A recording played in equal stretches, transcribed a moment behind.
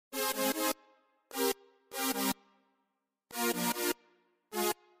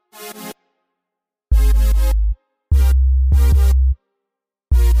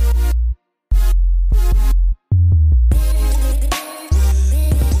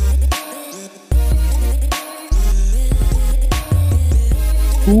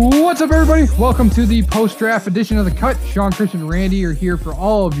What's up, everybody? Welcome to the post-draft edition of The Cut. Sean, Christian, and Randy are here for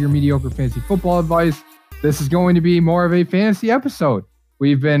all of your mediocre fantasy football advice. This is going to be more of a fantasy episode.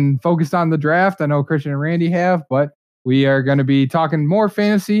 We've been focused on the draft. I know Christian and Randy have, but we are going to be talking more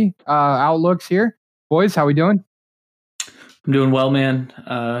fantasy outlooks here. Boys, how we doing? I'm doing well, man.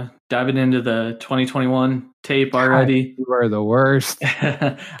 Diving into the 2021 tape already. You are the worst.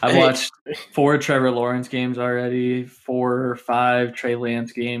 I've watched 4 Trevor Lawrence games already, 4 or 5 Trey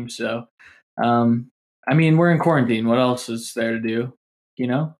Lance games. So, I mean, we're in quarantine. What else is there to do? You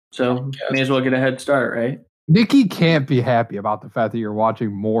know? So may as well get a head start, right? Nikki can't be happy about the fact that you're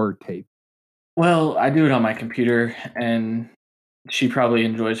watching more tape. Well, I do it on my computer, and she probably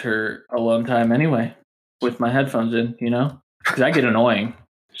enjoys her alone time anyway with my headphones in, you know? Because I get annoying.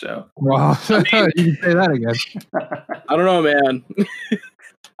 So, well, you can say that again. I don't know, man.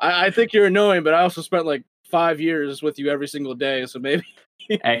 I think you're annoying, but I also spent like 5 years with you every single day, so maybe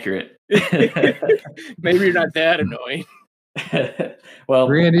accurate. Maybe you're not that annoying. Well,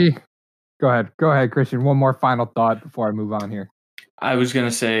 Randy, go ahead, Christian. One more final thought before I move on here. I was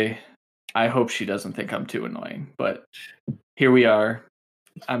gonna say, I hope she doesn't think I'm too annoying, but here we are.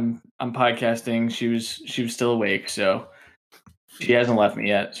 I'm podcasting. She was still awake, so. She hasn't left me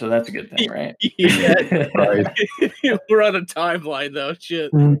yet, so that's a good thing, right? Yeah, right. We're on a timeline, though. Shit.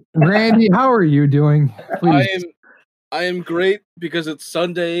 Randy, how are you doing? Please. I am great because it's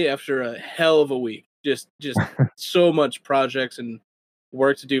Sunday after a hell of a week. Just so much projects and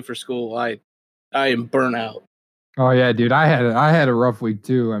work to do for school. I am burnt out. Oh yeah, dude. I had a rough week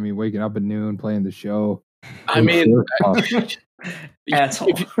too. I mean, waking up at noon, playing the show. I mean,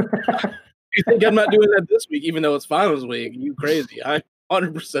 asshole. You think I'm not doing that this week, even though it's finals week? You crazy? I'm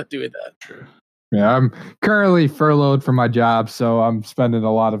 100% doing that. True. Yeah, I'm currently furloughed from my job, so I'm spending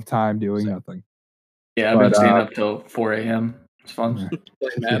a lot of time doing nothing. Yeah, I've been staying up till 4 a.m. It's fun.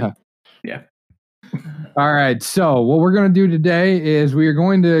 Yeah. All right, so what we're going to do today is we are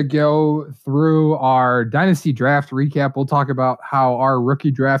going to go through our Dynasty draft recap. We'll talk about how our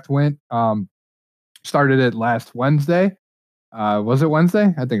rookie draft went. Started it last Wednesday. Was it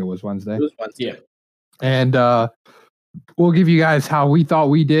Wednesday? I think it was Wednesday. It was Wednesday. Yeah. And we'll give you guys how we thought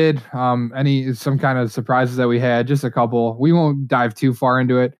we did. Some kind of surprises that we had, just a couple. We won't dive too far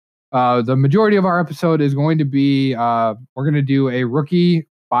into it. The majority of our episode is going to be we're going to do a rookie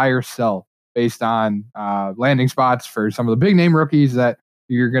buy or sell based on landing spots for some of the big name rookies that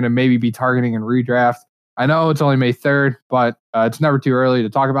you're going to maybe be targeting in redraft. I know it's only May 3rd, but it's never too early to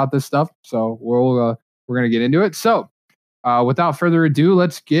talk about this stuff. So we're going to get into it. So without further ado,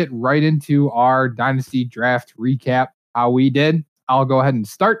 let's get right into our Dynasty draft recap, how we did. I'll go ahead and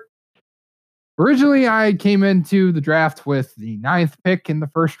start. Originally, I came into the draft with the 9th pick in the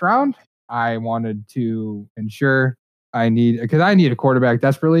first round. I wanted to ensure I need a quarterback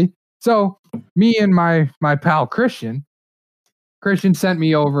desperately. So me and my pal Christian sent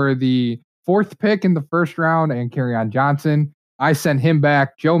me over the 4th pick in the first round and Kerryon Johnson. I sent him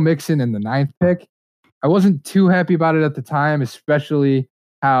back Joe Mixon in the 9th pick. I wasn't too happy about it at the time, especially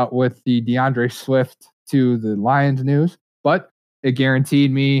how with the DeAndre Swift to the Lions news, but it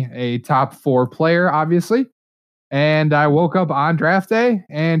guaranteed me a top 4 player, obviously. And I woke up on draft day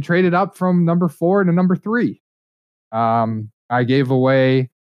and traded up from number 4 to number 3. I gave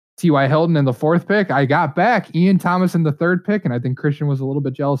away T.Y. Hilton in the 4th pick. I got back Ian Thomas in the 3rd pick, and I think Christian was a little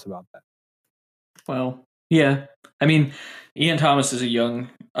bit jealous about that. Well, yeah. I mean, Ian Thomas is a young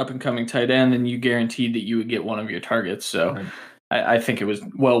up-and-coming tight end, and you guaranteed that you would get one of your targets. So right. I think it was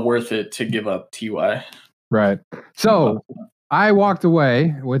well worth it to give up T.Y. Right. So I walked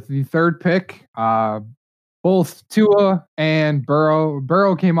away with the 3rd pick. Both Tua and Burrow.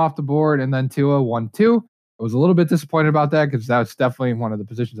 Burrow came off the board, and then Tua 1-2. I was a little bit disappointed about that because that was definitely one of the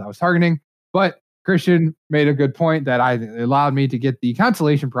positions I was targeting. But Christian made a good point that it allowed me to get the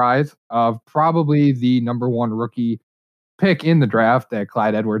consolation prize of probably the number 1 rookie pick in the draft at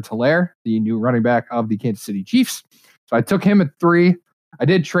Clyde Edwards-Helaire, the new running back of the Kansas City Chiefs. So I took him at 3. I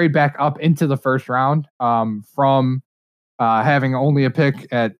did trade back up into the first round from having only a pick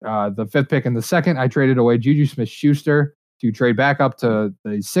at the 5th pick in the 2nd. I traded away Juju Smith-Schuster to trade back up to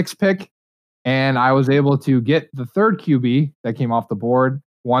the 6th pick. And I was able to get the 3rd QB that came off the board,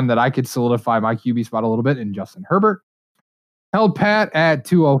 one that I could solidify my QB spot a little bit in Justin Herbert. Held pat at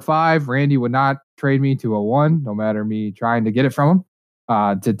 205. Randy would not trade me 201, no matter me trying to get it from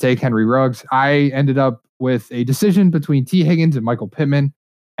him, to take Henry Ruggs. I ended up with a decision between T. Higgins and Michael Pittman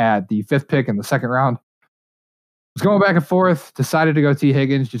at the 5th pick in the 2nd round. Was going back and forth, decided to go T.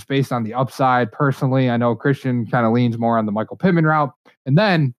 Higgins just based on the upside. Personally, I know Christian kind of leans more on the Michael Pittman route. And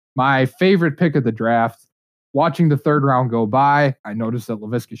then my favorite pick of the draft, watching the third round go by, I noticed that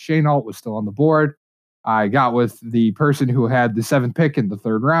Laviska Shenault was still on the board. I got with the person who had the 7th pick in the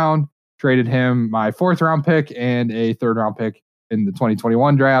third round, traded him my 4th round pick and a 3rd round pick in the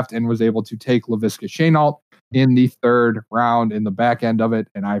 2021 draft, and was able to take Laviska Shenault in the 3rd round in the back end of it.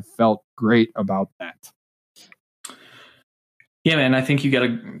 And I felt great about that. Yeah, man, I think you got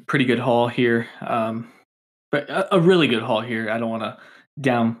a pretty good haul here. But a really good haul here. I don't want to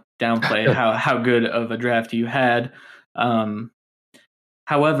downplay how good of a draft you had.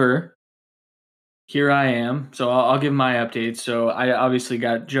 However, here I am. So I'll give my update. So I obviously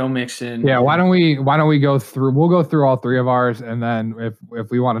got Joe Mixon. Yeah, why don't we go through? We'll go through all 3 of ours, and then if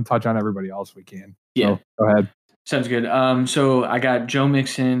we want to touch on everybody else, we can. Yeah, so, go ahead. Sounds good. So I got Joe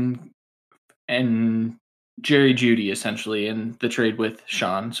Mixon and Jerry Jeudy essentially in the trade with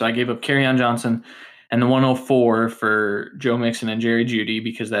Sean. So I gave up Kerryon Johnson and the 104 for Joe Mixon and Jerry Jeudy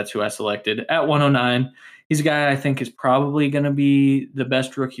because that's who I selected. At 109, he's a guy I think is probably going to be the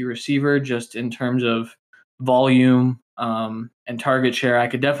best rookie receiver just in terms of volume and target share. I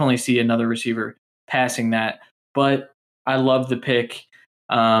could definitely see another receiver passing that, but I love the pick.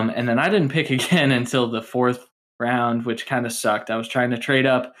 And then I didn't pick again until the 4th round, which kind of sucked. I was trying to trade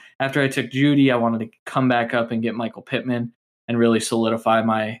up. After I took Jeudy, I wanted to come back up and get Michael Pittman and really solidify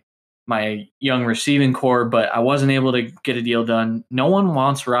my young receiving core, but I wasn't able to get a deal done. No one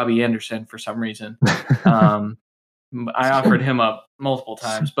wants Robbie Anderson for some reason. I offered him up multiple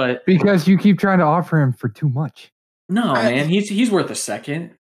times, but because you keep trying to offer him for too much. No, man, he's worth a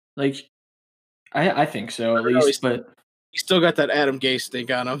second. Like, I think so at least, but he still got that Adam Gase stink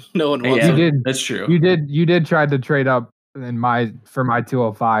on him. No one wants him. You did. That's true. You did try to trade up for my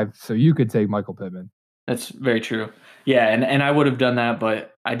 205, so you could take Michael Pittman. That's very true. Yeah, and I would have done that,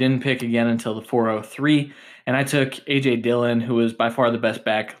 but I didn't pick again until the 403, and I took A.J. Dillon, who was by far the best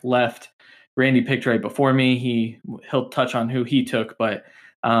back left. Randy picked right before me. He'll touch on who he took, but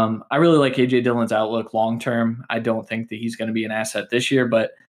I really like A.J. Dillon's outlook long term. I don't think that he's going to be an asset this year,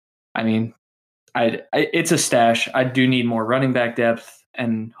 but I mean, it's a stash. I do need more running back depth,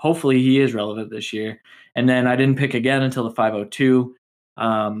 and hopefully he is relevant this year. And then I didn't pick again until the 502.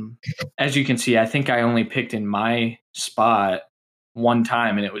 As you can see, I think I only picked in my spot one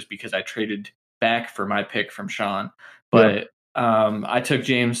time, and it was because I traded back for my pick from Sean. But I took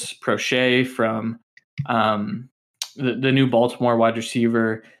James Prochet from the new Baltimore wide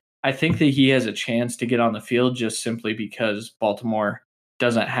receiver. I think that he has a chance to get on the field just simply because Baltimore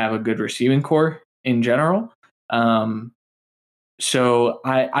doesn't have a good receiving core in general. So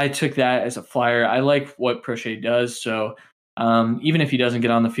I took that as a flyer. I like what Prochet does. So even if he doesn't get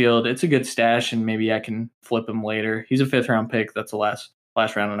on the field, it's a good stash, and maybe I can flip him later. He's a 5th round pick. That's the last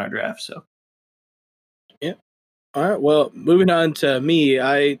round in our draft. So, yeah. All right. Well, moving on to me,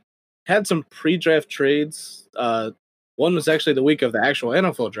 I had some pre-draft trades. One was actually the week of the actual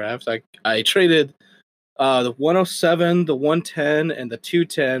NFL draft. I traded the 107, the 110, and the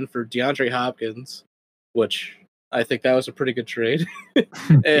 210 for DeAndre Hopkins, which I think that was a pretty good trade.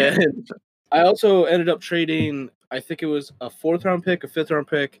 And I also ended up trading, I think it was a 4th round pick, a 5th round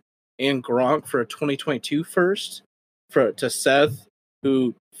pick, and Gronk for a 2022 first to Seth,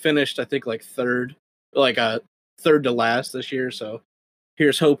 who finished, I think, like third to last this year. So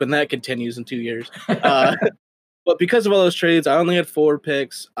here's hoping that continues in 2 years. But because of all those trades, I only had 4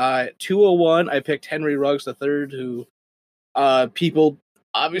 picks. 201, I picked Henry Ruggs III, who people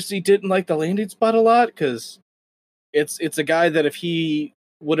obviously didn't like the landing spot a lot because it's a guy that if he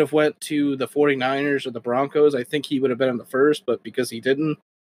would have went to the 49ers or the Broncos, I think he would have been in the first, but because he didn't,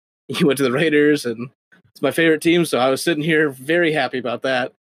 he went to the Raiders, and it's my favorite team, so I was sitting here very happy about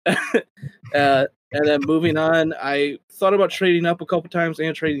that. And then moving on, I thought about trading up a couple times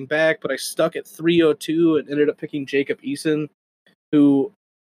and trading back, but I stuck at 302 and ended up picking Jacob Eason, who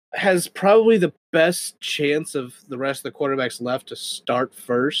has probably the best chance of the rest of the quarterbacks left to start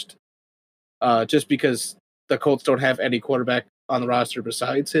first, just because the Colts don't have any quarterback on the roster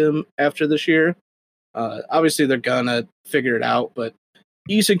besides him after this year. Obviously, they're going to figure it out, but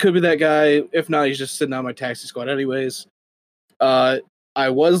Eason could be that guy. If not, he's just sitting on my taxi squad anyways. I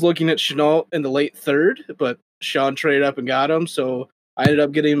was looking at Shenault in the late 3rd, but Sean traded up and got him, so I ended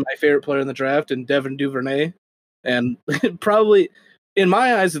up getting my favorite player in the draft in Devin Duvernay. And probably, in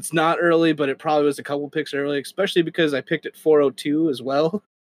my eyes, it's not early, but it probably was a couple picks early, especially because I picked at 402 as well.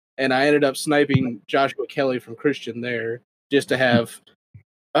 And I ended up sniping Joshua Kelly from Christian there just to have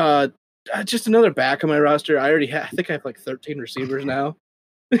just another back on my roster. I think I have like 13 receivers now.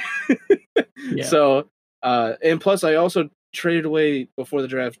 Yeah. So, and plus I also traded away before the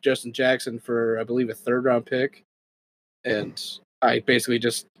draft Justin Jackson for, I believe, a 3rd round pick. And I basically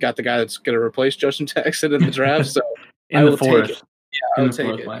just got the guy that's going to replace Justin Jackson in the draft, so I will take it. Yeah, I will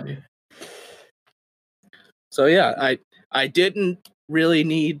take it. So yeah, I didn't really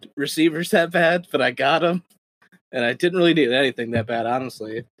need receivers that bad, but I got them, and I didn't really need anything that bad,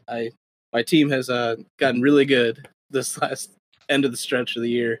 honestly. My team has gotten really good this last end of the stretch of the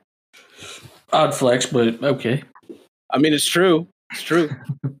year. Odd flex, but okay. I mean, it's true. It's true.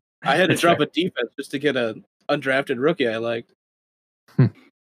 I had to drop a defense just to get an undrafted rookie I liked.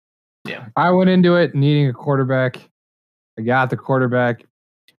 Yeah, I went into it needing a quarterback. I got the quarterback.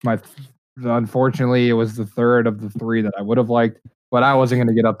 Unfortunately, it was the third of the three that I would have liked, but I wasn't going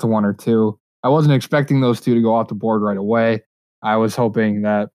to get up to one or two. I wasn't expecting those two to go off the board right away. I was hoping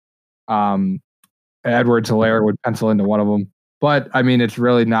that Edwards-Helaire would pencil into one of them. But, I mean, it's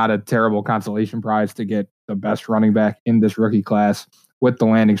really not a terrible consolation prize to get the best running back in this rookie class with the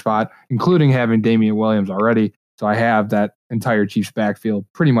landing spot, including having Damian Williams already. So I have that entire Chiefs backfield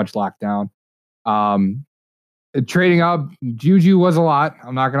pretty much locked down. Trading up, Juju was a lot.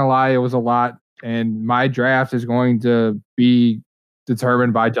 I'm not going to lie, it was a lot. And my draft is going to be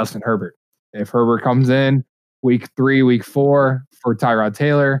determined by Justin Herbert. If Herbert comes in week 3, week 4 for Tyrod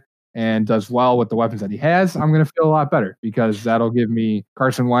Taylor and does well with the weapons that he has, I'm going to feel a lot better because that'll give me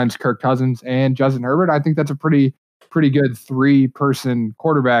Carson Wentz, Kirk Cousins, and Justin Herbert. I think that's a pretty good 3-person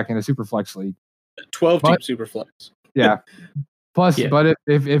quarterback in a super flex league. 12-team super flex. Yeah. Plus, yeah. But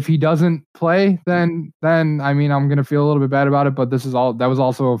if he doesn't play, then I mean, I'm going to feel a little bit bad about it. But that was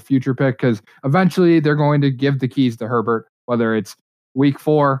also a future pick because eventually they're going to give the keys to Herbert, whether it's week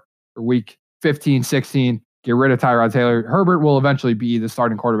 4 or week 15, 16. Get rid of Tyrod Taylor. Herbert will eventually be the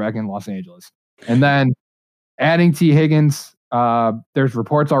starting quarterback in Los Angeles. And then adding T. Higgins, there's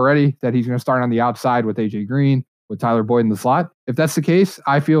reports already that he's going to start on the outside with AJ Green, with Tyler Boyd in the slot. If that's the case,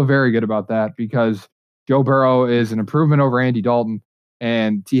 I feel very good about that because Joe Burrow is an improvement over Andy Dalton,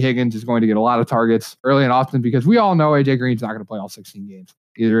 and T. Higgins is going to get a lot of targets early and often because we all know AJ Green's not going to play all 16 games.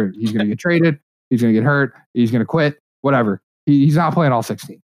 Either he's going to get traded, he's going to get hurt, he's going to quit, whatever. He's not playing all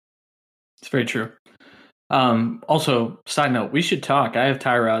 16. It's very true. Also, side note, we should talk. I have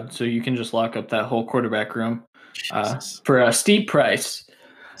Tyrod, so you can just lock up that whole quarterback room for a steep price.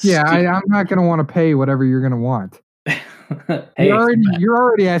 Yeah, I'm not going to want to pay whatever you're going to want. Hey, you're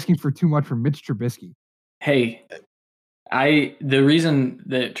already asking for too much from Mitch Trubisky. Hey, the reason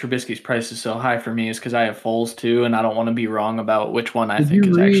that Trubisky's price is so high for me is because I have Foles too, and I don't want to be wrong about which one I think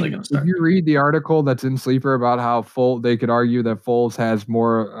is actually going to start. Did you read the article that's in Sleeper about how they could argue that Foles has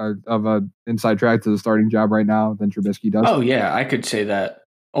more of an inside track to the starting job right now than Trubisky does? Oh, yeah, I could say that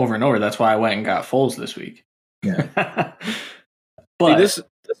over and over. That's why I went and got Foles this week. Yeah. But this is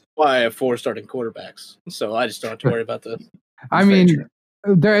why I have 4 starting quarterbacks, so I just don't have to worry about this. I mean,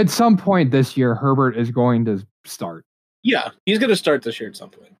 there at some point this year, Herbert is going to start. Yeah, he's going to start this year at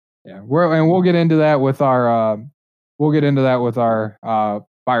some point. Yeah, we'll get into that with our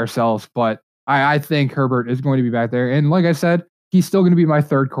buy or sells, but I think Herbert is going to be back there, and like I said, he's still going to be my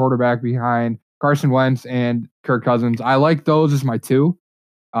 3rd quarterback behind Carson Wentz and Kirk Cousins. I like those as my 2.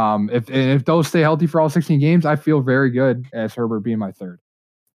 If those stay healthy for all 16 games, I feel very good as Herbert being my 3rd.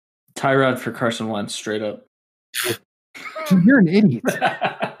 Tyrod for Carson Wentz, straight up. You're an idiot.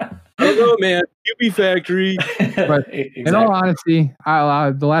 I don't know, man. QB factory. But exactly. In all honesty,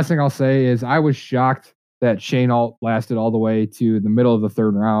 the last thing I'll say is I was shocked that Shane Alt lasted all the way to the middle of the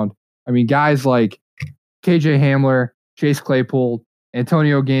 3rd round. I mean, guys like KJ Hamler, Chase Claypool,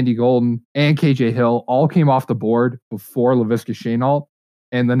 Antonio Gandy Golden, and KJ Hill all came off the board before Laviska Shenault.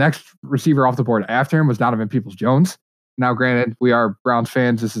 And the next receiver off the board after him was Donovan Peoples-Jones. Now, granted, we are Browns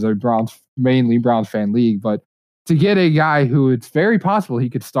fans. This is a mainly Browns fan league, but to get a guy who it's very possible he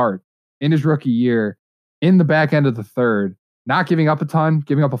could start in his rookie year in the back end of the 3rd, not giving up a ton,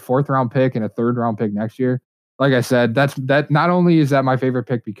 giving up a 4th round pick and a 3rd round pick next year. Like I said, that not only is that my favorite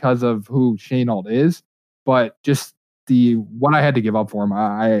pick because of who Shane Alt is, but just what I had to give up for him.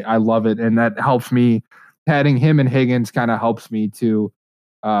 I love it. And that helps me. Adding him and Higgins kind of helps me to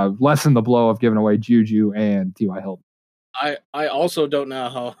lessen the blow of giving away Juju and T.Y. Hilton. I also don't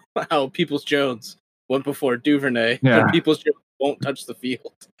know how Peoples-Jones went before Duvernay. Yeah. But Peoples-Jones won't touch the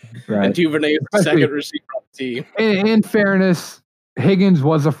field. Right. And Duvernay is the 2nd receiver on the team. In fairness, Higgins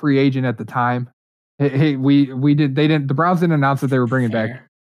was a free agent at the time. The Browns didn't announce that they were bringing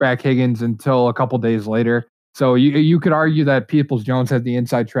back Higgins until a couple days later. So you could argue that Peoples-Jones had the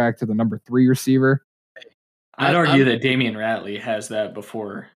inside track to the number 3 receiver. I'd argue that Damian Ratley has that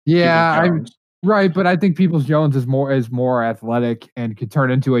before. Yeah, right, but I think Peoples-Jones is more athletic and could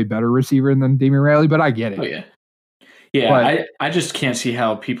turn into a better receiver than Damian Ratley, but I get it. Oh, yeah. Yeah, But I just can't see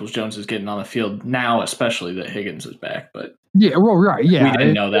how Peoples-Jones is getting on the field now, especially that Higgins is back. But yeah, well, right, yeah, we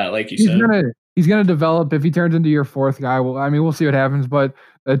didn't know that, like you he's said. he's gonna develop if he turns into your fourth guy. Well, I mean, we'll see what happens, but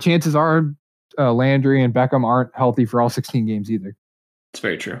chances are Landry and Beckham aren't healthy for all 16 games either. It's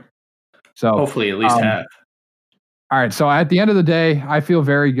very true. So hopefully at least half. All right, so at the end of the day, I feel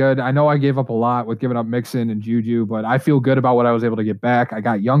very good. I know I gave up a lot with giving up Mixon and Juju, but I feel good about what I was able to get back. I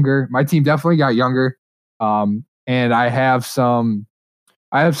got younger. My team definitely got younger, and I have some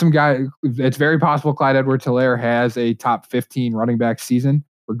guy. It's very possible Clyde Edwards-Helaire has a top 15 running back season,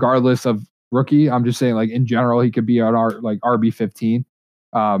 regardless of rookie. I'm just saying, like in general, he could be on our like RB 15,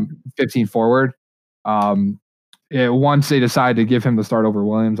 15 forward. Once they decide to give him the start over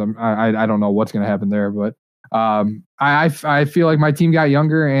Williams, I don't know what's going to happen there, but I feel like my team got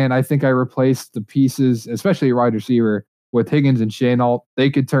younger, and I think I replaced the pieces, especially wide receiver, with Higgins and Shenault. They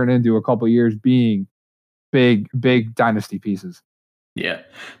could turn into a couple years being big dynasty pieces. Yeah,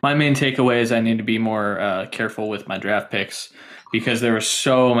 my main takeaway is I need to be more careful with my draft picks because there were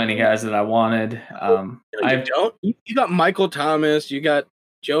so many guys that I wanted. You got Michael Thomas, you got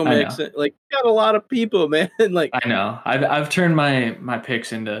Joe Mixon, like you got a lot of people, man. Like I know I've turned my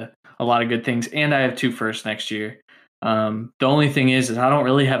picks into a lot of good things, and I have 2 firsts next year. The only thing is I don't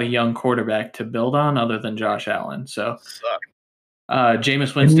really have a young quarterback to build on other than Josh Allen. So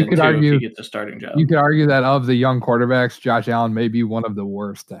Jameis Winston too, if he gets a starting job. You could argue that of the young quarterbacks, Josh Allen may be one of the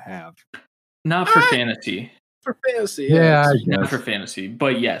worst to have. Not for fantasy. For fantasy, yeah, not for fantasy.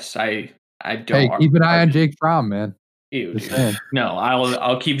 But yes, I don't. Hey, keep an eye on Jake Fromm, man. Ew, no,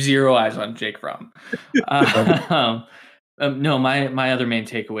 I'll keep 0 eyes on Jake Fromm. No, my other main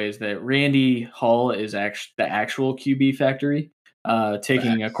takeaway is that Randy Hall is the actual QB factory.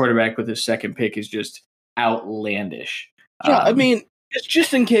 Taking a quarterback with his second pick is just outlandish. Yeah, I mean, it's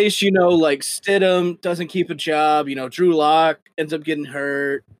just in case, like Stidham doesn't keep a job, Drew Lock ends up getting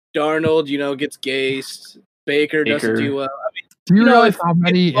hurt, Darnold, gets gased, Baker doesn't do well. I mean, do you realize how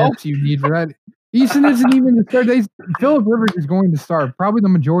many ifs you need for that? Eason isn't even the start. Phillip Rivers is going to start probably the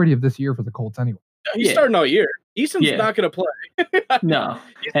majority of this year for the Colts anyway. He's starting all year. Eason's not going to play. No,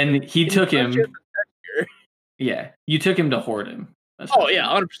 and he took him. Yeah, you took him to hoard him. Oh yeah,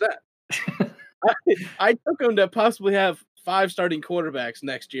 100%. I took him to possibly have 5 starting quarterbacks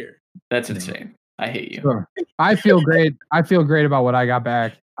next year. That's insane. I hate you. Sure. I feel great. I feel great about what I got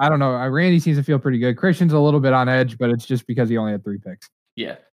back. I don't know. Randy seems to feel pretty good. Christian's a little bit on edge, but it's just because he only had 3 picks.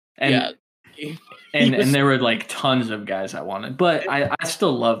 Yeah. And there were like tons of guys I wanted, but I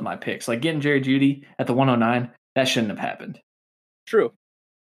still love my picks. Like getting Jerry Jeudy at the 109, that shouldn't have happened. True.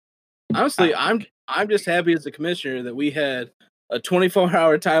 Honestly, I'm just happy as a commissioner that we had a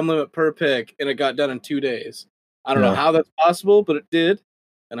 24-hour time limit per pick and it got done in 2 days. I don't know how that's possible, but it did,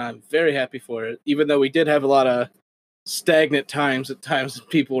 and I'm very happy for it. Even though we did have a lot of stagnant times at times,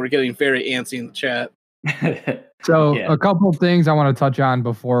 people were getting very antsy in the chat. So a couple of things I want to touch on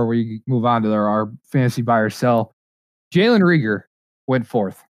before we move on to our fantasy buy or sell. Jalen Reagor went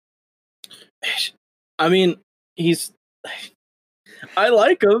 4th. I mean, I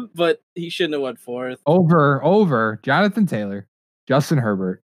like him, but he shouldn't have went 4th. Over Jonathan Taylor, Justin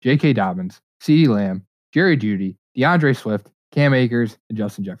Herbert, J.K. Dobbins, CeeDee Lamb, Jerry Jeudy, DeAndre Swift, Cam Akers, and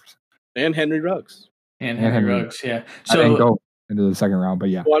Justin Jefferson. And Henry Ruggs. And Henry Ruggs, yeah. So I didn't go into the second round, but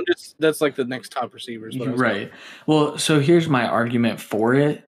yeah. Well, that's like the next top receivers. Right. Well, so here's my argument for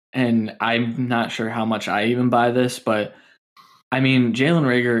it, and I'm not sure how much I even buy this, but I mean, Jalen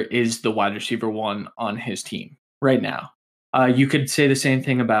Reagor is the wide receiver 1 on his team right now. You could say the same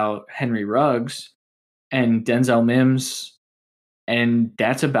thing about Henry Ruggs and Denzel Mims, and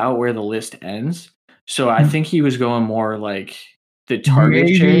that's about where the list ends. So I think he was going more like the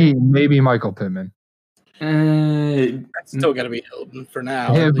target share. Maybe Michael Pittman. That's still got to be Hilton for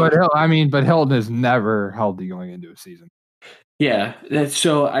now. Yeah, but Hilton is never healthy going into a season. Yeah,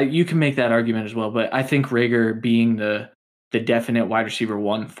 so you can make that argument as well. But I think Reagor being the definite wide receiver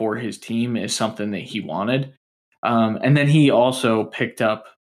 1 for his team is something that he wanted. And then he also picked up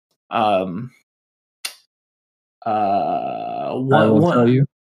one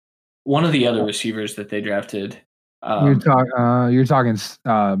of the other receivers that they drafted. You're talking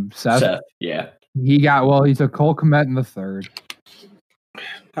Seth. Seth, yeah. He took Cole Kmet in the 3rd.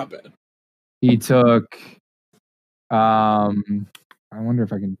 Not bad. He took I wonder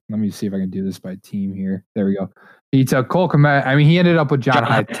if I can let me see if I can do this by team here. There we go. He took Cole Kmet. I mean, he ended up with John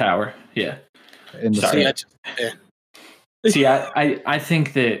Hightower. Yeah. Sorry. See, I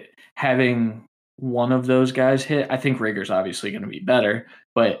think that having one of those guys hit, I think Reagor's obviously going to be better,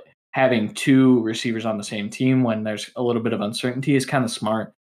 but having 2 receivers on the same team when there's a little bit of uncertainty is kind of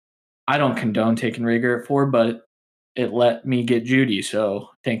smart. I don't condone taking Reagor at 4, but it let me get Judy. So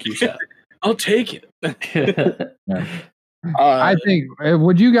thank you, Seth. I'll take it. Yeah. I think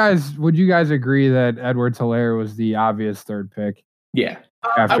would you guys agree that Edwards-Helaire was the obvious third pick? Yeah.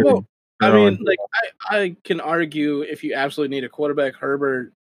 I won't. I mean, like I can argue if you absolutely need a quarterback,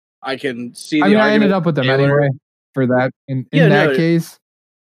 Herbert. I can see. I ended up with them anyway for that. In that case,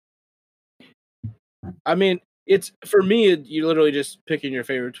 I mean, it's for me. You literally just picking your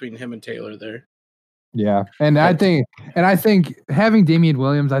favorite between him and Taylor there. Yeah, and I think having Damian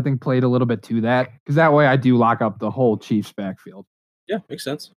Williams, I think, played a little bit to that because that way I do lock up the whole Chiefs backfield. Yeah, makes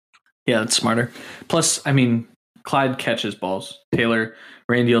sense. Yeah, that's smarter. Plus, I mean, Clyde catches balls.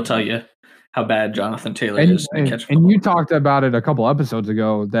 Randy will tell you how bad Jonathan Taylor is. And you talked about it a couple episodes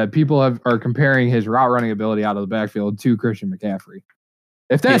ago that people are comparing his route running ability out of the backfield to Christian McCaffrey.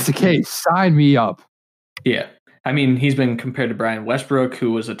 If that's the case, sign me up. Yeah. I mean, he's been compared to Brian Westbrook,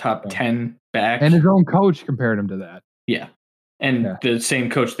 who was a top 10 back. And his own coach compared him to that. Yeah. And the same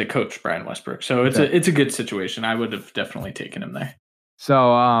coach that coached Brian Westbrook. So it's a good situation. I would have definitely taken him there.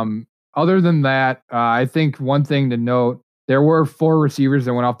 So other than that, I think one thing to note, there were 4 receivers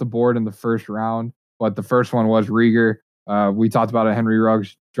that went off the board in the first round, but the first one was Rieger. We talked about it. Henry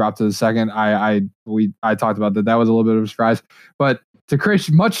Ruggs dropped to the second. I talked about that. That was a little bit of a surprise. But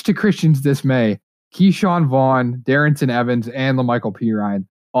much to Christian's dismay, Keyshawn Vaughn, Darrington Evans, and LaMichael Pirine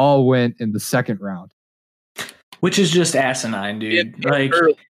all went in the second round. Which is just asinine, dude.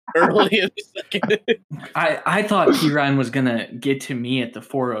 Early in the second. I thought Pirine was going to get to me at the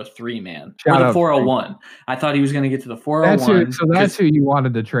 403, man. Or the 401. I thought he was going to get to the 401. That's who you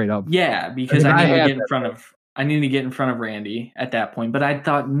wanted to trade up. Yeah, because I needed to get in front of Randy at that point. But I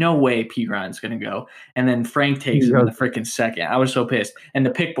thought, no way Pirine's going to go. And then Frank takes him in the freaking second. I was so pissed. And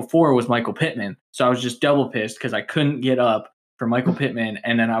the pick before was Michael Pittman. So I was just double pissed because I couldn't get up for Michael Pittman.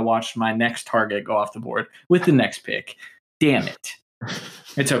 And then I watched my next target go off the board with the next pick. Damn it.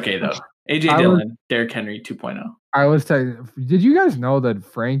 It's okay, though. A.J. Dillon, Derrick Henry 2.0. I was telling did you guys know that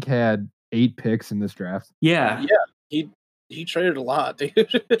Frank had 8 picks in this draft? Yeah. Yeah. He traded a lot.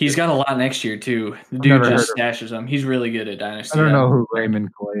 He's got a lot next year, too. The dude just stashes them. He's really good at Dynasty. I don't know who Raymond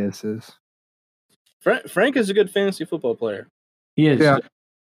Calais is. Frank is a good fantasy football player. He is. Yeah.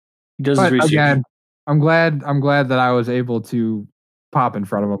 He does his research. Again, I'm glad that I was able to pop in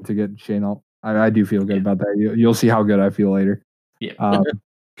front of him to get Shane up. I do feel good about that. You'll see how good I feel later. Yeah.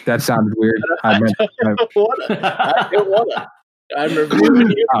 That sounded weird. I don't want to. I'm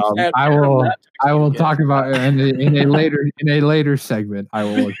reviewing you. I will talk about in a later segment. I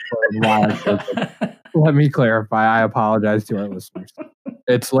will explain why. Let me clarify. I apologize to our listeners.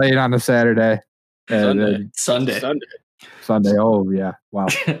 It's late on a Saturday. Sunday. Oh yeah! Wow.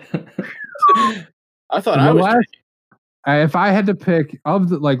 I thought I was. If I had to pick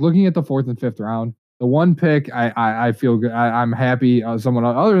looking at the 4th and 5th round, the one pick I feel good. I'm happy. Someone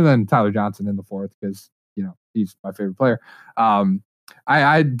other than Tyler Johnson in the 4th because he's my favorite player.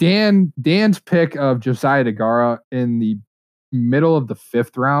 Dan's pick of Josiah DeGara in the middle of the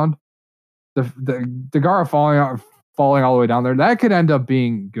 5th round. The DeGara falling all the way down there, that could end up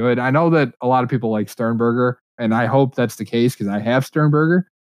being good. I know that a lot of people like Sternberger, and I hope that's the case because I have Sternberger.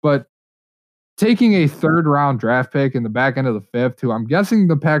 But taking a 3rd round draft pick in the back end of the 5th, who I'm guessing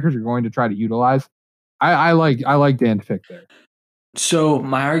the Packers are going to try to utilize, I like Dan's pick there. So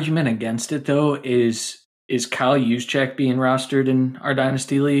my argument against it though is Kyle Juszczyk being rostered in our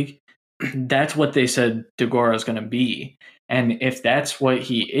Dynasty League. That's what they said DeGora is going to be. And if that's what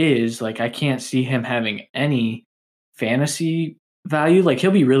he is, I can't see him having any fantasy value.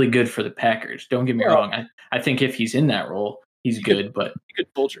 He'll be really good for the Packers. Don't get me wrong. I think if he's in that role, he's good, but he could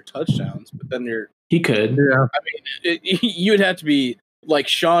vulture touchdowns, but then he could. Yeah. I mean, you'd have to be like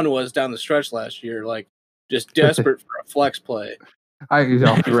Sean was down the stretch last year, just desperate for a flex play.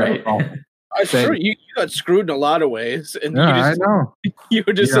 Right. I'm sure you got screwed in a lot of ways, and I know you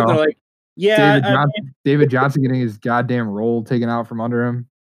were just sitting there David Johnson getting his goddamn role taken out from under him.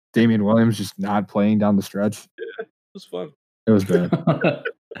 Damian Williams just not playing down the stretch. Yeah, it was fun. It was bad.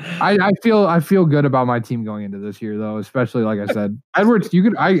 I feel good about my team going into this year though, especially like I said, Edwards.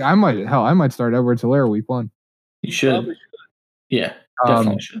 I might start Edwards-Helaire week 1. You should. Yeah,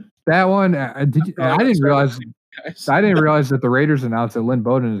 definitely should. That one. I didn't realize. I didn't realize that the Raiders announced that Lynn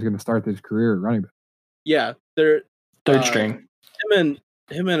Bowden is going to start his career at running back. Yeah, they're 3rd string.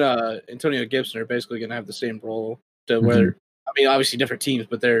 Him and Antonio Gibson are basically going to have the same role. Where I mean, obviously different teams,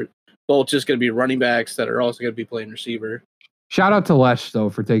 but they're both just going to be running backs that are also going to be playing receiver. Shout out to Lesh though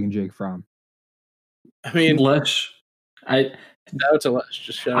for taking Jake Fromm. I mean, Lesh. Shout out to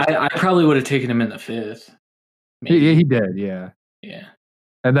Lesh. I probably would have taken him in the 5th. He did, yeah. Yeah.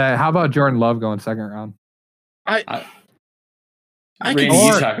 And then how about Jordan Love going 2nd round? Randy, can you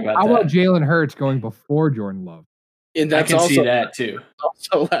Or talk about how that. about Jalen Hurts going before Jordan Love? And I that's can also see that too.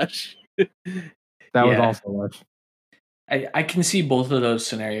 also last year. That was Yeah. also lush. I can see both of those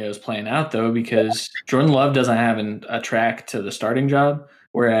scenarios playing out though, because Jordan Love doesn't have a track to the starting job,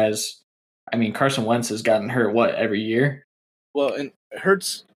 whereas Carson Wentz has gotten hurt every year. Well, and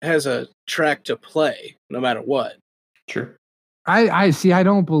Hertz has a track to play no matter what. Sure. I see. I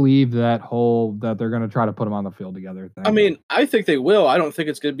don't believe that they're going to try to put them on the field together thing. I think they will. I don't think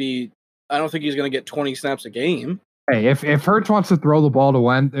it's going to be. I don't think he's going to get 20 snaps a game. Hey, if Hertz wants to throw the ball to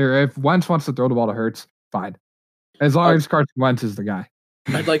Wentz, or if Wentz wants to throw the ball to Hertz, fine. As long as Carson Wentz is the guy.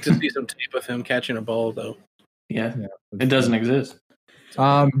 I'd like to see some tape of him catching a ball, though. Yeah, it doesn't exist.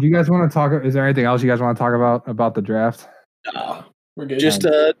 Do you guys want to talk? Is there anything else you guys want to talk about the draft? No, we're good.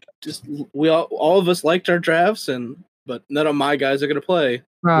 Just we all of us liked our drafts, but none of my guys are going to play.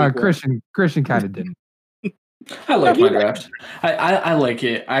 Christian kind of didn't. I like my draft. I like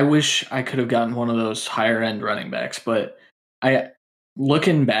it. I wish I could have gotten one of those higher end running backs, but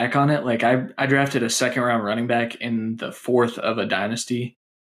looking back on it, like I drafted a second round running back in the 4th of a Dynasty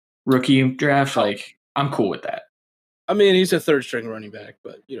rookie draft. Like, I'm cool with that. He's a 3rd string running back,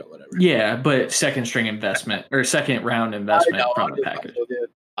 but whatever. Yeah, but second string investment or second round investment from the Packers.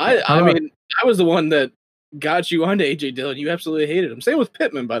 I was the one that got you onto AJ Dillon. You absolutely hated him. Same with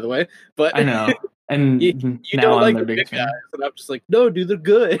Pittman, by the way. But I know. And you now don't I'm like their the big biggest fan. guys, and I'm just like, no, dude, they're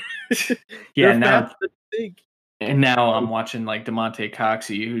good. Yeah, now. And now I'm watching like DeMonte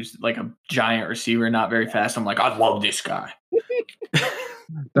Coxey, who's like a giant receiver, not very fast. I'm like, I love this guy.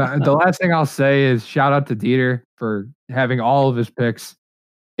 The last thing I'll say is shout out to Dieter for having all of his picks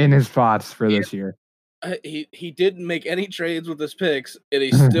in his spots for this year. He didn't make any trades with his picks, and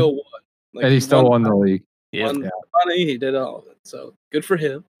he still won. Like, and he still won the league. Won money. He did all of it. So good for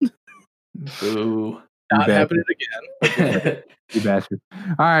him. Boo. Not happening again. You bastard.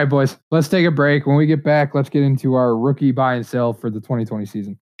 All right, boys. Let's take a break. When we get back, let's get into our rookie buy and sell for the 2020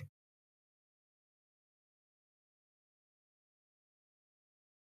 season.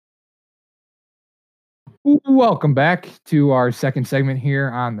 Welcome back to our second segment here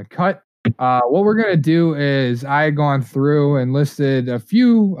on The Cut. What we're going to do is I had gone through and listed a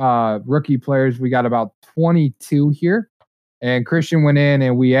few rookie players. We got about 22 here. And Christian went in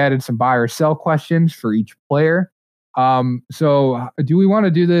and we added some buy or sell questions for each player. So do we want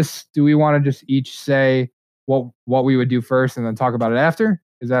to do this? Do we want to just each say what we would do first and then talk about it after?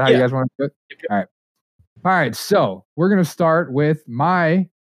 Is that how you guys want to do it? All right. So we're going to start with my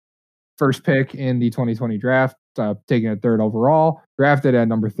first pick in the 2020 draft, taking a 3rd overall, drafted at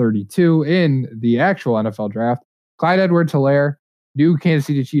number 32 in the actual NFL draft. Clyde Edwards-Helaire, new Kansas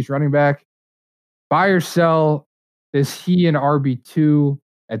City Chiefs running back. Buy or sell, is he an RB2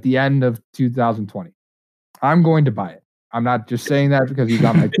 at the end of 2020? I'm going to buy it. I'm not just saying that because he's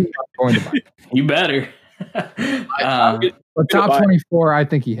on my team. I'm going to buy it. You better. But top 24, I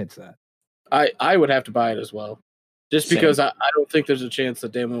think he hits that. I would have to buy it as well. Just because I don't think there's a chance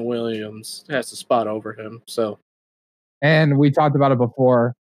that Damon Williams has to spot over him. So, and we talked about it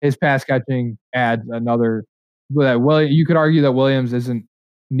before. His pass catching adds another. You could argue that Williams isn't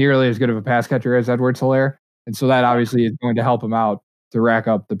nearly as good of a pass catcher as Edwards-Helaire, and so that obviously is going to help him out to rack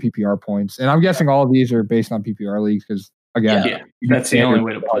up the PPR points. And I'm guessing all of these are based on PPR leagues because again, that's the only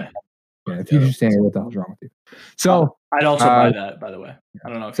way to play. Yeah, if you just stand here, what the hell's wrong with you? So I'd also buy that, by the way. I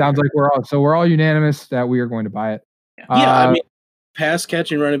don't know. Sounds like we're all unanimous that we are going to buy it. Pass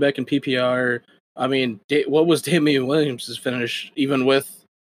catching running back in PPR. What was Damian Williams' finish, even with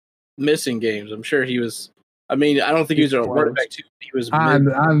missing games? I'm sure he was. I don't think he was a running back too. He was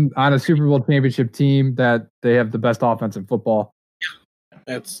on a Super Bowl championship team that they have the best offense in football.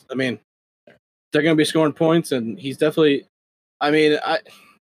 They're going to be scoring points, and he's definitely.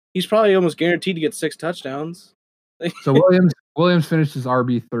 He's probably almost guaranteed to get 6 touchdowns. So Williams finished his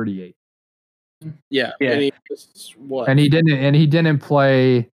RB 38. Yeah. And he didn't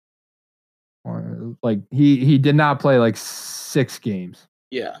play. Like he did not play like 6 games.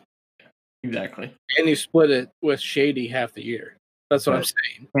 Yeah. Exactly. And he split it with Shady half the year. That's what I'm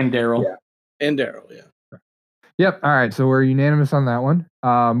saying. And Daryl. Yeah. And Daryl, yeah. Yep. All right. So we're unanimous on that one.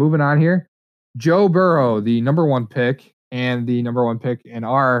 Moving on here. Joe Burrow, the number 1 pick and the number 1 pick in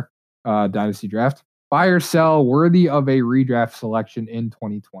our Dynasty draft. Buy or sell, worthy of a redraft selection in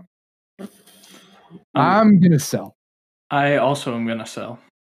 2020. I'm going to sell. I also am going to sell.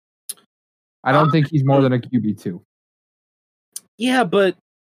 I don't think he's more than a QB2. Yeah, but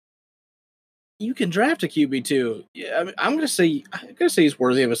you can draft a QB2. Yeah, I'm going to say he's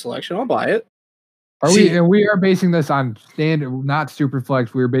worthy of a selection. I'll buy it. And we are basing this on standard, not super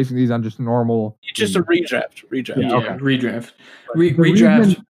flex. We are basing these on just normal. Just a redraft. Yeah, okay. Redraft.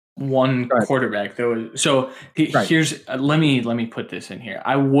 Redraft one quarterback though. So here's let me put this in here.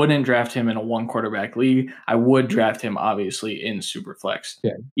 I wouldn't draft him in a one quarterback league. I would draft him obviously in super flex,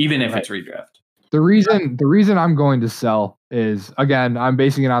 even if it's redraft. The reason I'm going to sell is, again, I'm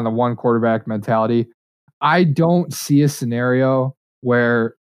basing it on the one quarterback mentality. I don't see a scenario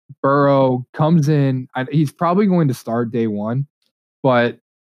where Burrow comes in. He's probably going to start day one, but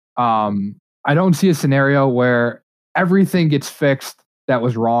I don't see a scenario where everything gets fixed that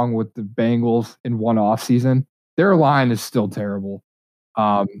was wrong with the Bengals in one offseason. Their line is still terrible.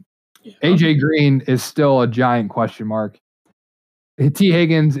 AJ Green is still a giant question mark. T.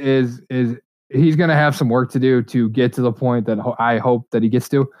 Higgins is he's going to have some work to do to get to the point that I hope that he gets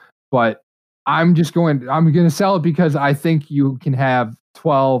to, but I'm going to sell it because I think you can have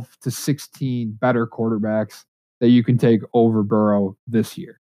 12 to 16 better quarterbacks that you can take over Burrow this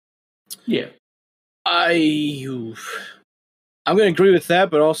year. Yeah. I'm going to agree with that,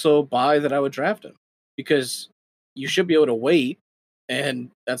 but also buy that I would draft him because you should be able to wait,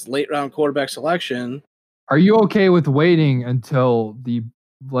 and that's late round quarterback selection. Are you okay with waiting until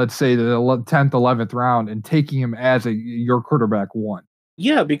let's say the 10th, 11th round and taking him as your quarterback one?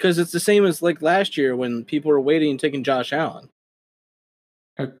 Yeah, because it's the same as like last year when people were waiting and taking Josh Allen.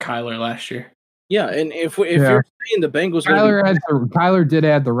 Or Kyler last year. Yeah, and if you're saying the Bengals, Kyler did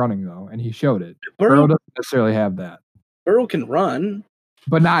add the running though, and he showed it. Burrow doesn't necessarily have that. Burrow can run,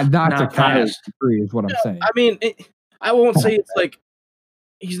 but not to Kyler's degree is what I'm saying. I mean, I won't say it's like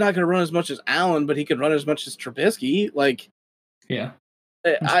he's not going to run as much as Allen, but he can run as much as Trubisky. Like, yeah,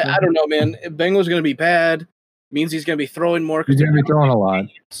 I don't know, man. If Bengals going to be bad, means he's going to be throwing more. He's going to be throwing a lot.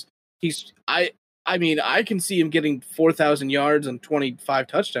 I mean, I can see him getting 4,000 yards and 25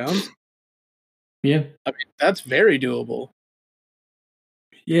 touchdowns. Yeah, I mean that's very doable.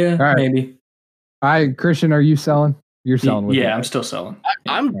 Yeah, maybe. All right, Christian, are you selling? You're selling with I'm still selling.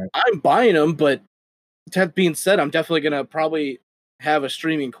 I'm buying them, but that being said, I'm definitely going to probably have a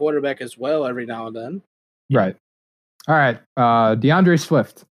streaming quarterback as well every now and then. Right. All right. DeAndre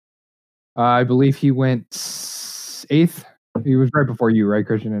Swift. I believe he went 8th. He was right before you, right,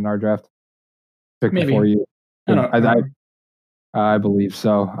 Christian, in our draft? Maybe. Before you. I believe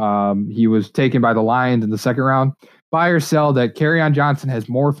so. He was taken by the Lions in the second round. Buy or sell that Kerryon Johnson has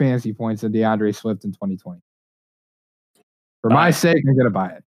more fantasy points than DeAndre Swift in 2020. For my sake, I'm going to buy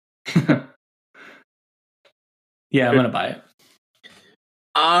it. Yeah, I'm going to buy it.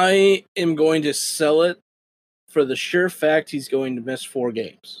 I am going to sell it for the sure fact he's going to miss 4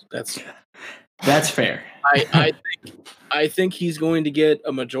 games. That's fair. I think he's going to get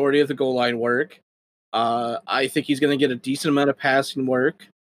a majority of the goal line work. I think he's going to get a decent amount of passing work,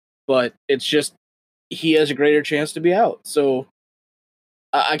 but it's just he has a greater chance to be out. So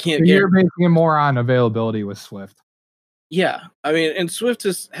I can't. You're basing it more on availability with Swift. Yeah, I mean, and Swift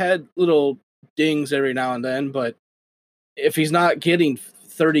has had little dings every now and then, but if he's not getting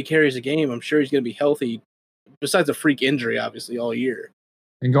 30 carries a game, I'm sure he's going to be healthy. Besides a freak injury, obviously, all year.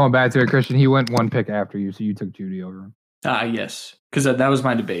 And going back to it, Christian, he went 1 pick after you, so you took Judy over him. Yes, because that was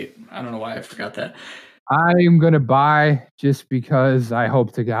my debate. I don't know why I forgot that. I'm going to buy just because I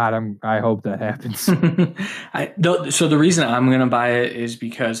hope to God I hope that happens. So the reason I'm going to buy it is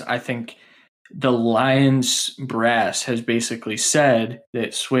because I think the Lions brass has basically said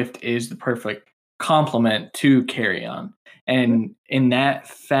that Swift is the perfect complement to Kerryon. And in that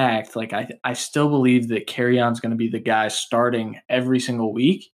fact, like I still believe that Kerryon's going to be the guy starting every single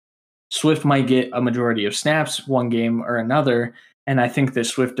week. Swift might get a majority of snaps one game or another, and I think that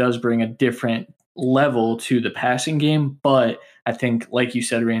Swift does bring a different level to the passing game. But I think, like you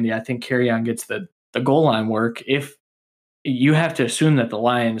said, Randy, I think Kerryon gets the goal line work. If you have to assume that the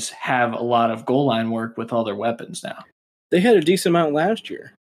Lions have a lot of goal line work with all their weapons now. They had a decent amount last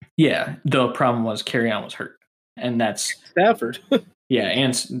year. Yeah, the problem was Kerryon was hurt, and that's Stafford. Yeah,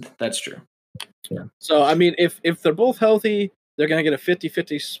 and that's true. Yeah. So, I mean, if they're both healthy, they're going to get a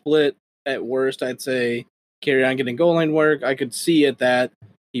 50-50 split at worst. I'd say Kerryon getting goal line work. I could see it that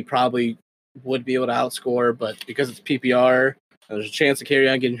he probably would be able to outscore, but because it's PPR, there's a chance of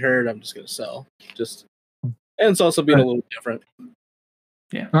Kerryon getting hurt. I'm just going to sell. And it's also being a little different.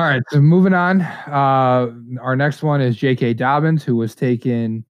 Yeah. All right. So moving on. Our next one is J.K. Dobbins, who was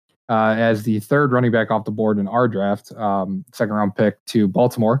taken as the 3rd running back off the board in our draft, 2nd round pick to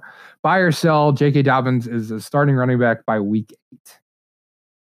Baltimore. Buy or sell, J.K. Dobbins is a starting running back by week 8.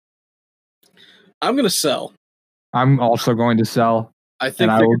 I'm going to sell. I'm also going to sell. I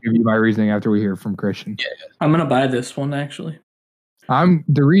will give you my reasoning after we hear from Christian. Yeah. I'm going to buy this one, actually.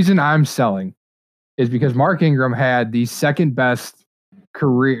 The reason I'm selling is because Mark Ingram had the second best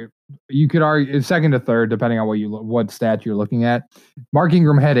career. You could argue second to third, depending on what stat you're looking at. Mark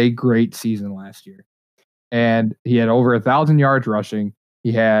Ingram had a great season last year, and he had over 1,000 yards rushing.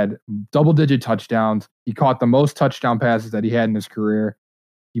 He had double-digit touchdowns. He caught the most touchdown passes that he had in his career.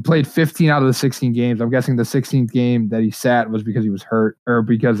 He played 15 out of the 16 games. I'm guessing the 16th game that he sat was because he was hurt or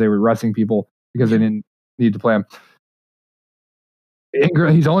because they were resting people because they didn't need to play him.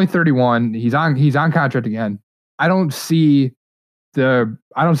 Ingram, he's only 31. He's on contract again. I don't see the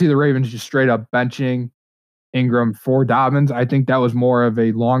Ravens just straight up benching Ingram for Dobbins. I think that was more of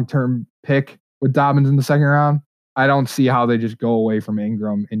a long-term pick with Dobbins in the second round. I don't see how they just go away from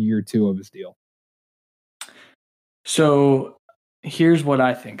Ingram in year 2 of his deal. So here's what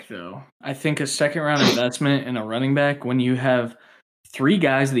I think, though. I think a second round investment in a running back when you have 3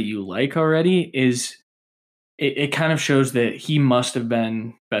 guys that you like already is it kind of shows that he must have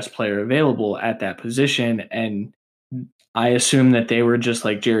been best player available at that position. And I assume that they were just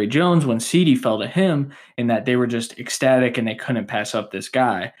like Jerry Jones when CD fell to him and that they were just ecstatic and they couldn't pass up this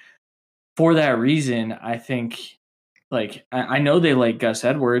guy. For that reason, I think I know they like Gus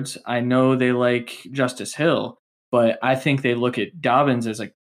Edwards. I know they like Justice Hill, but I think they look at Dobbins as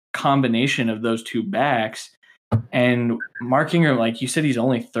a combination of those 2 backs. And Mark Ingram, like you said, he's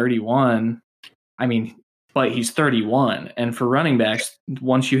only 31. I mean, but he's 31. And for running backs,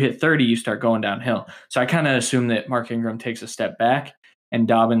 once you hit 30, you start going downhill. So I kind of assume that Mark Ingram takes a step back and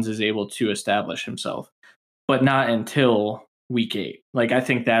Dobbins is able to establish himself, but not until week 8. Like, I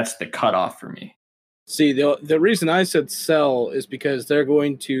think that's the cutoff for me. See, the reason I said sell is because they're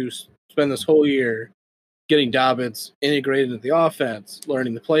going to spend this whole year getting Dobbins integrated into the offense,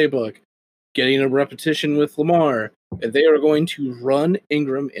 learning the playbook, getting a repetition with Lamar, and they are going to run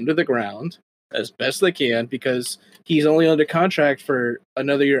Ingram into the ground as best they can because he's only under contract for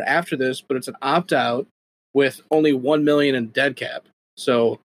another year after this, but it's an opt-out with only $1 million in dead cap.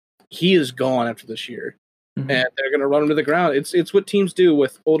 So he is gone after this year. Mm-hmm. And they're going to run him to the ground. It's what teams do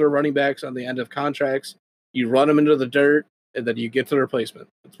with older running backs on the end of contracts. You run them into the dirt, and then you get to the replacement.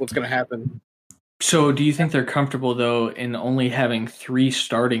 That's what's going to happen. So do you think they're comfortable, though, in only having 3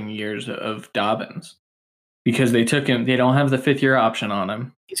 starting years of Dobbins? Because they took him, they don't have the 5th-year option on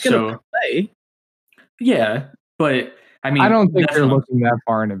him. He's going to play. Yeah, but I mean, I don't think they're looking that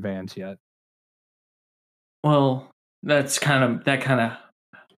far in advance yet. Well, that kind of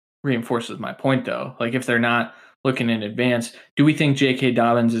reinforces my point, though. Like, if they're not looking in advance, do we think J.K.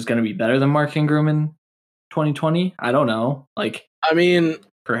 Dobbins is going to be better than Mark Ingram in 2020? I don't know. Like, I mean,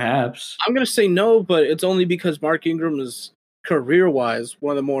 perhaps. I'm going to say no, but it's only because Mark Ingram is career-wise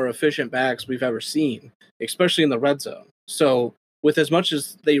one of the more efficient backs we've ever seen, especially in the red zone. So, with as much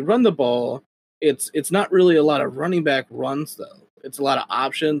as they run the ball, it's not really a lot of running back runs, though. It's a lot of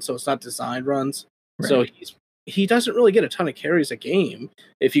options, so it's not designed runs. Right. So he doesn't really get a ton of carries a game.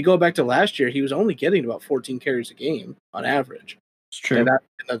 If you go back to last year, he was only getting about 14 carries a game on average. It's true.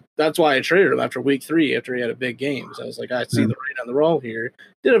 And that's why I traded him after week 3 after he had a big game. So I was like, I see the writing on the wall here.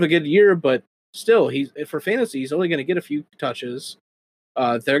 Did have a good year, but still, for fantasy, he's only going to get a few touches.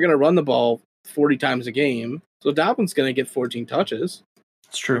 They're going to run the ball 40 times a game. So Dobbins going to get 14 touches.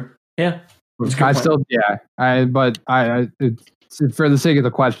 It's true. Yeah. I still, but for the sake of the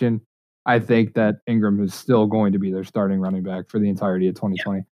question, I think that Ingram is still going to be their starting running back for the entirety of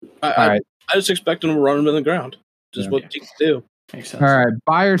 2020. Yeah. I just expect him to run him in the ground. Just what teams do. Makes sense. All right.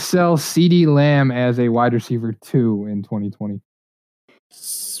 Buy or sell CD Lamb as a wide receiver 2 in 2020.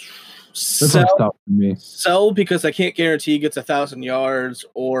 Sell for me. Sell because I can't guarantee he gets 1,000 yards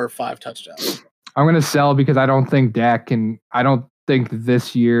or 5 touchdowns. I'm going to sell because I don't think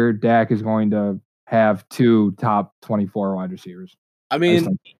this year Dak is going to have 2 top 24 wide receivers. I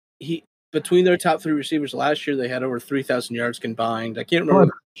mean, he between their top 3 receivers last year, they had over 3,000 yards combined. I can't remember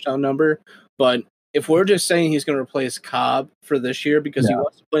the touchdown number, but if we're just saying he's going to replace Cobb for this year because he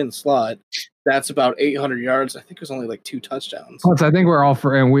wants to play in the slot, that's about 800 yards. I think it was only like 2 touchdowns. Plus, I think we're all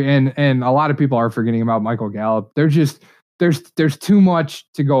and a lot of people are forgetting about Michael Gallup. There's too much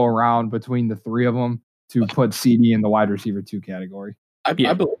to go around between the 3 of them to put CD in the wide receiver 2 category. I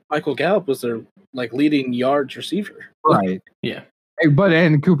believe Michael Gallup was their leading yards receiver. Right. Yeah. But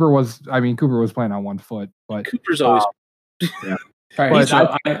Cooper was playing on 1 foot. But Cooper's always yeah. All right.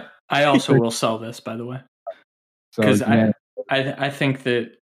 So I also will sell this, by the way, because I think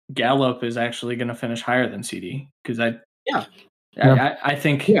that Gallup is actually going to finish higher than CD because I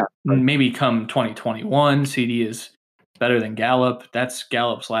think maybe come 2021 CD is better than Gallup. That's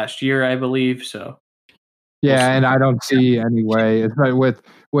Gallup's last year, I believe. So. Yeah, and I don't see any way,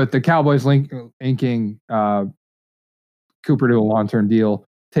 with the Cowboys inking Cooper to a long-term deal.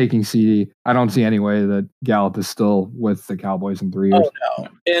 taking CD. I don't see any way that Gallup is still with the Cowboys in 3 years. Oh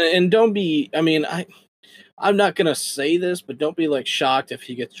no, and don't be. I mean, I'm not gonna say this, but don't be like shocked if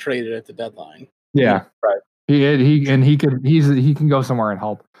he gets traded at the deadline. Yeah, right. He can go somewhere and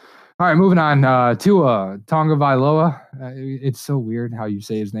help. All right, moving on to Tonga Vailoa. It's so weird how you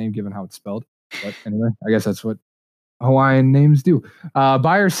say his name given how it's spelled. But anyway, I guess that's what Hawaiian names do.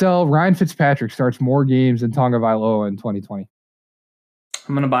 Buy or sell, Ryan Fitzpatrick starts more games than Tonga Vailoa in 2020.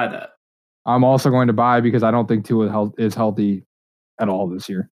 I'm going to buy that. I'm also going to buy because I don't think Tua is healthy at all this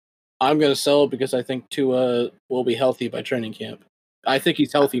year. I'm going to sell because I think Tua will be healthy by training camp. I think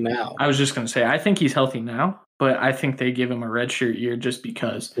he's healthy now. I was just going to say, I think he's healthy now, but I think they give him a redshirt year just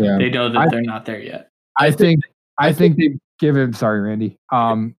because they know that they're not there yet. I think they give him. Sorry, Randy.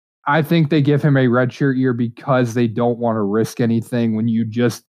 I think they give him a redshirt year because they don't want to risk anything when you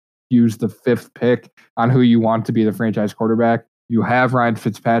just use the 5th pick on who you want to be the franchise quarterback. You have Ryan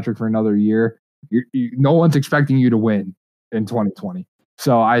Fitzpatrick for another year. No one's expecting you to win in 2020.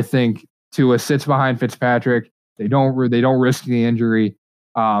 So I think Tua sits behind Fitzpatrick. They don't risk the injury.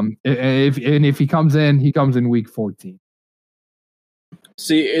 If he comes in week 14.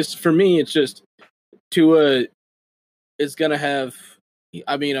 See, for me, it's just Tua is going to have.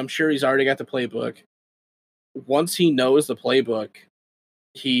 I mean, I'm sure he's already got the playbook. Once he knows the playbook,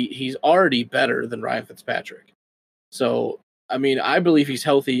 he's already better than Ryan Fitzpatrick. So, I mean, I believe he's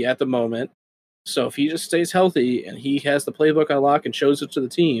healthy at the moment. So if he just stays healthy and he has the playbook on lock and shows it to the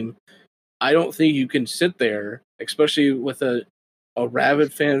team, I don't think you can sit there, especially with a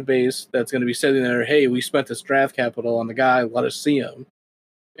rabid fan base that's going to be sitting there, hey, we spent this draft capital on the guy, let us see him.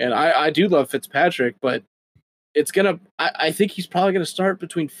 And I do love Fitzpatrick, but it's going to – I think he's probably going to start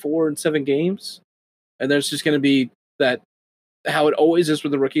between 4 and 7 games. And there's just going to be that – how it always is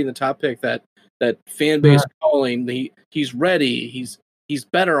with the rookie in the top pick, that fan base calling, he's ready, he's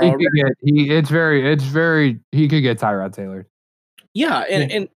better already. He could get Tyrod Taylor. Yeah,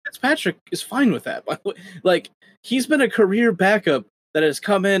 and Fitzpatrick is fine with that. Like, he's been a career backup that has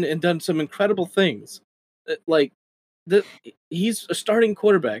come in and done some incredible things. Like, he's a starting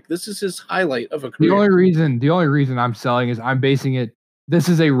quarterback. This is his highlight of a career. The only reason I'm selling is I'm basing it. This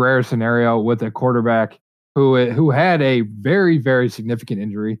is a rare scenario with a quarterback who had a very, very significant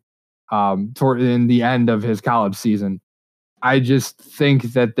injury toward in the end of his college season. I just think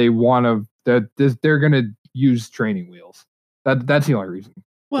that they're going to use training wheels. That's the only reason.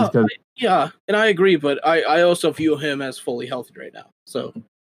 Well, yeah, and I agree, but I also view him as fully healthy right now. So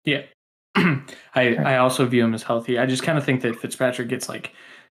yeah, I also view him as healthy. I just kind of think that Fitzpatrick gets like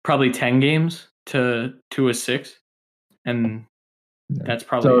probably 10 games to a 6, and that's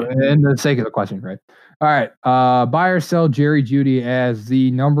probably so. In the sake of the question, right? All right, buy or sell Jerry Jeudy as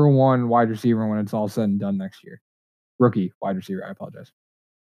the number 1 wide receiver when it's all said and done next year. Rookie wide receiver. I apologize.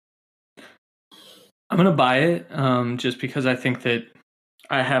 I'm going to buy it just because I think that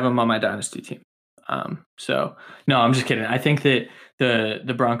I have him on my Dynasty team. So, no, I'm just kidding. I think that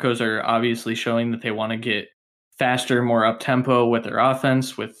the Broncos are obviously showing that they want to get faster, more up-tempo with their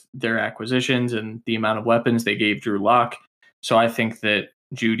offense, with their acquisitions and the amount of weapons they gave Drew Lock. So I think that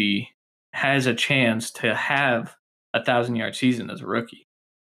Jeudy has a chance to have a 1,000-yard season as a rookie.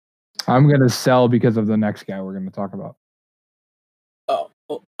 I'm going to sell because of the next guy we're going to talk about. Oh,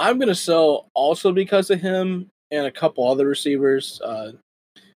 well, I'm going to sell also because of him and a couple other receivers.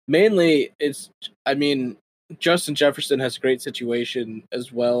 Mainly, Justin Jefferson has a great situation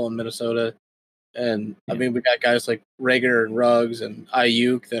as well in Minnesota. And, I mean, we got guys like Rager and Ruggs and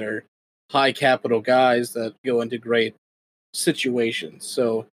Ayuk that are high capital guys that go into great situations.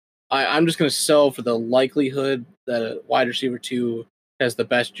 So I'm just going to sell for the likelihood that a wide receiver 2 has the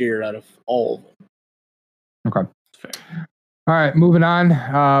best year out of all of them. Okay. Fair. All right, moving on.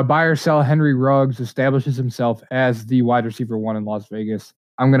 Buy or sell Henry Ruggs establishes himself as the wide receiver 1 in Las Vegas.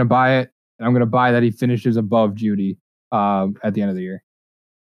 I'm going to buy it, and I'm going to buy that he finishes above Jeudy at the end of the year.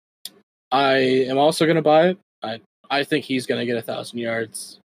 I am also going to buy it. I think he's going to get 1,000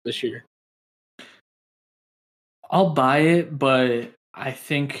 yards this year. I'll buy it, but I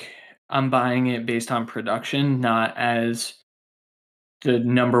think I'm buying it based on production, not as the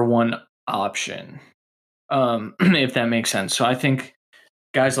number 1 option, if that makes sense. So I think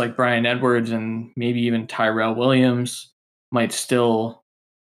guys like Bryan Edwards and maybe even Tyrell Williams might still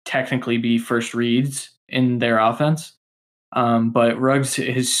technically be first reads in their offense. But Ruggs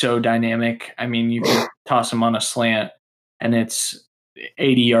is so dynamic. I mean, you can toss him on a slant and it's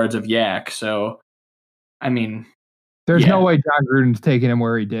 80 yards of yak. So, I mean, there's no way John Gruden's taking him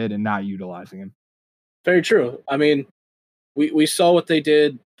where he did and not utilizing him. Very true. I mean, we saw what they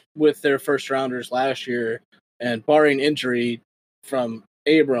did with their first rounders last year, and barring injury from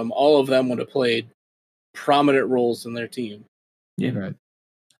Abram, all of them would have played prominent roles in their team. Yeah. Right.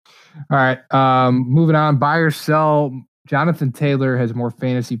 All right. Moving on. Buy or sell. Jonathan Taylor has more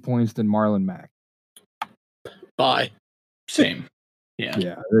fantasy points than Marlon Mack. Buy. Same. Yeah.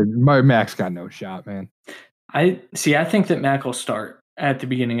 Yeah. Mack's got no shot, man. I think that Mack will start at the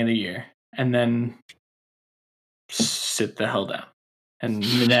beginning of the year and then sit the hell down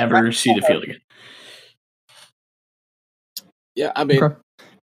and never see the field again. Yeah, I mean,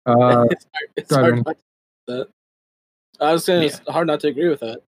 Okay. it's hard not to that. I was saying it's hard not to agree with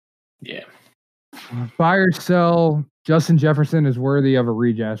that. Yeah. Buy or sell. Justin Jefferson is worthy of a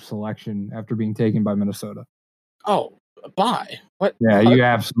redraft selection after being taken by Minnesota. Oh, buy. What? Yeah, you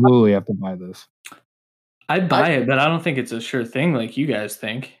absolutely have to buy this. I'd buy it, but I don't think it's a sure thing like you guys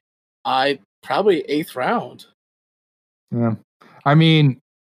think. I probably 8th round. Yeah. I mean,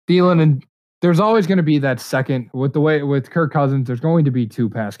 Thielen and there's always going to be that second with Kirk Cousins. There's going to be 2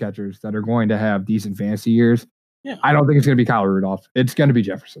 pass catchers that are going to have decent fantasy years. Yeah. I don't think it's going to be Kyle Rudolph. It's going to be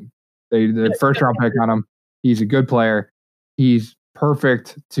Jefferson. The first round pick on him. He's a good player. He's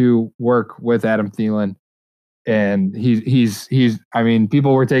perfect to work with Adam Thielen, and he's. I mean,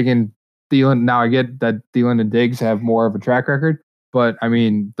 people were taking Thielen. Now I get that Thielen and Diggs have more of a track record, but I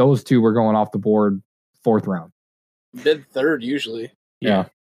mean, those 2 were going off the board 4th round, mid-3rd usually. Yeah.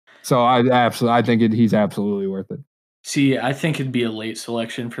 So I think he's absolutely worth it. See, I think it'd be a late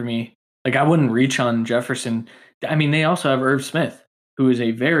selection for me. Like I wouldn't reach on Jefferson. I mean, they also have Irv Smith, who is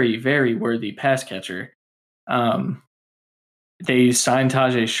a very, very worthy pass catcher. They signed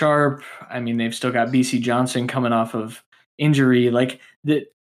Tajay Sharp. I mean, they've still got BC Johnson coming off of injury. Like the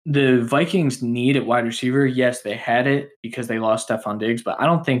Vikings need at wide receiver. Yes, they had it because they lost Stephon Diggs, but I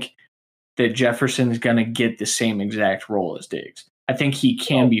don't think that Jefferson is going to get the same exact role as Diggs. I think he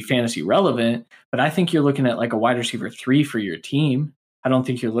can be fantasy relevant, but I think you're looking at like a wide receiver 3 for your team. I don't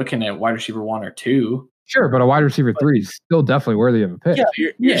think you're looking at wide receiver 1 or 2. Sure, but a wide receiver 3 is still definitely worthy of a pick.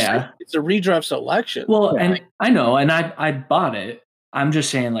 Yeah, it's a redraft selection. Well, and I know, and I bought it. I'm just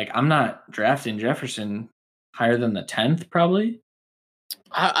saying, like, I'm not drafting Jefferson higher than the 10th, probably.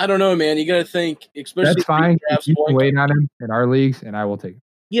 I don't know, man. You got to think, especially that's fine. You can wait on him in our leagues, and I will take him.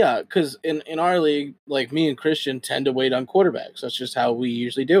 Yeah, because in our league, like me and Christian tend to wait on quarterbacks. That's just how we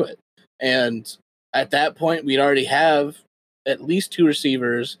usually do it. And at that point, we'd already have at least 2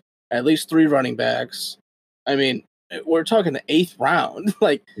 receivers, at least 3 running backs. I mean, we're talking the 8th round.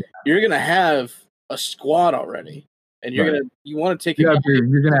 Like, you're gonna have a squad already, and you want to take. You're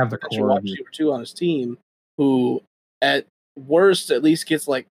gonna have the core wide receiver 2 on his team, who at worst at least gets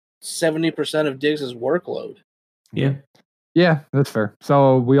like 70% of Diggs' workload. Yeah. Yeah, that's fair.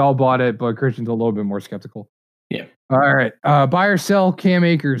 So we all bought it, but Christian's a little bit more skeptical. Yeah. All right. Buy or sell. Cam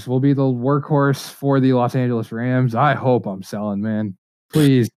Akers will be the workhorse for the Los Angeles Rams. I hope I'm selling, man.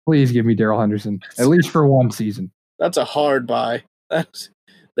 Please give me Darrell Henderson, at least for 1 season. That's a hard buy.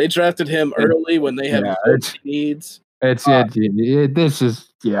 They drafted him early when they have needs. This sucks.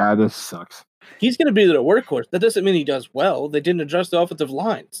 He's going to be the workhorse. That doesn't mean he does well. They didn't address the offensive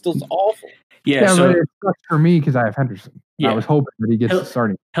line. It's still awful. Yeah, so but it sucks for me because I have Henderson. Yeah. I was hoping that he gets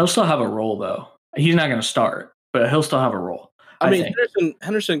starting. He'll still have a role, though. He's not going to start, but he'll still have a role. I mean,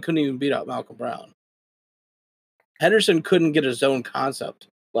 Henderson couldn't even beat out Malcolm Brown. Henderson couldn't get his own concept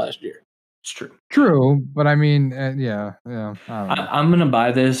last year. It's true. True, but I mean, yeah. I'm going to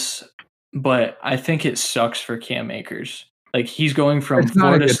buy this, but I think it sucks for Cam Akers. Like, he's going from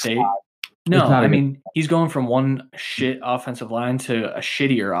Florida State. No, I mean, he's going from one shit offensive line to a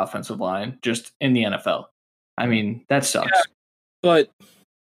shittier offensive line just in the NFL. I mean, that sucks. Yeah,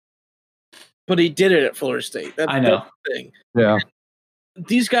 but he did it at Florida State. I know. That's the thing. Yeah.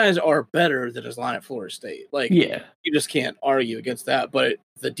 These guys are better than his line at Florida State. Like, you just can't argue against that. But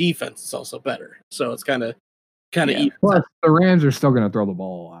the defense is also better. So it's kind of even. Plus, the Rams are still going to throw the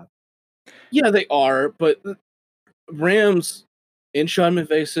ball a lot. Yeah, they are. But Rams in Sean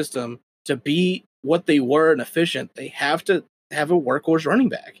McVay's system, to be what they were and efficient, they have to have a workhorse running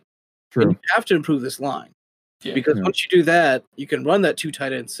back. True. And you have to improve this line. Yeah, because once you do that, you can run that 2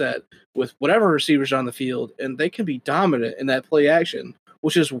 tight end set with whatever receivers are on the field, and they can be dominant in that play action,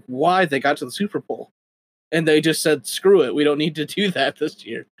 which is why they got to the Super Bowl. And they just said, screw it, we don't need to do that this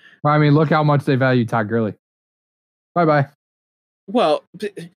year. I mean, look how much they value Todd Gurley. Bye-bye. Well,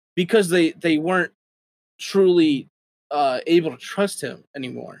 because they weren't truly able to trust him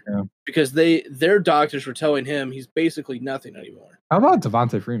anymore. Yeah. Because their doctors were telling him he's basically nothing anymore. How about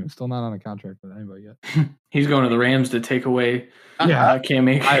Devontae Freeman? Still not on a contract with anybody yet. He's going to the Rams to take away Cam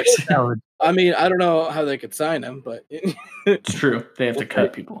Akers. I mean, I don't know how they could sign him, but it's true. They have to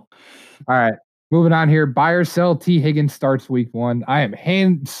cut people. All right. Moving on here, buy or sell. T. Higgins starts week 1. I am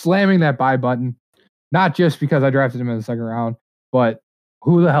hand slamming that buy button, not just because I drafted him in the second round, but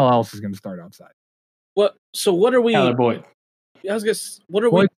who the hell else is going to start outside? What? So what are we? Tyler Boyd. I was guess. What are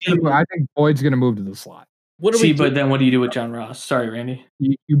we? I think Boyd's going to move to the slot. What are we? But then what do you do with John Ross? Sorry, Randy.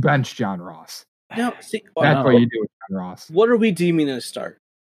 You bench John Ross. No, see, that's what you do with John Ross. What are we deeming as start?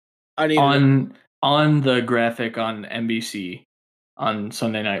 On the graphic on NBC on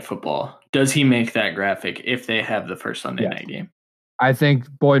Sunday Night Football, does he make that graphic if they have the first Sunday night game? I think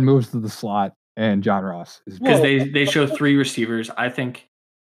Boyd moves to the slot and John Ross is because they show 3 receivers. I think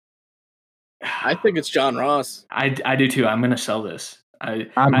it's John Ross. I do too. I'm going to sell this. I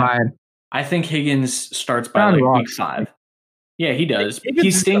think Higgins starts by week 5. Yeah, he does.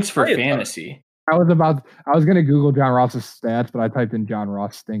 He stinks for fantasy. I was going to Google John Ross's stats, but I typed in John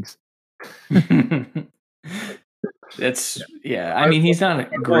Ross stinks. I mean, he's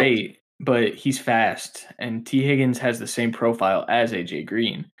not great, but he's fast, and T. Higgins has the same profile as AJ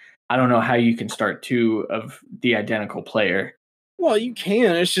Green. I don't know how you can start 2 of the identical player. Well, you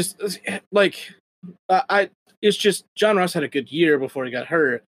can. It's just like it's just John Ross had a good year before he got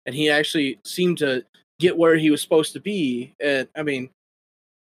hurt, and he actually seemed to get where he was supposed to be. And I mean,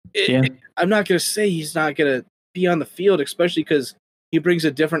 I'm not going to say he's not going to be on the field, especially because he brings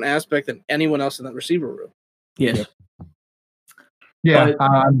a different aspect than anyone else in that receiver room. Yes. Yeah,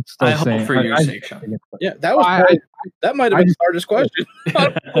 I'm still I hope for your sake, Sean. Yeah, that might have been the hardest question.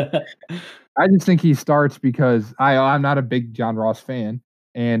 I just think he starts because I'm not a big John Ross fan,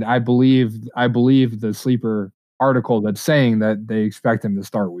 and I believe the sleeper article that's saying that they expect him to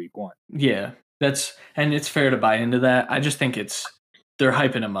start week 1. Yeah, and it's fair to buy into that. I just think they're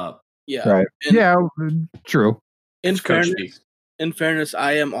hyping him up. Yeah, right. True. In fairness,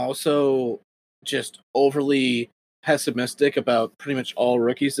 I am also just overly pessimistic about pretty much all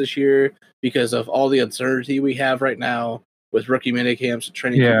rookies this year because of all the uncertainty we have right now with rookie minicamps and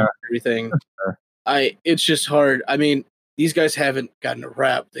training camp and everything. It's just hard. I mean, these guys haven't gotten a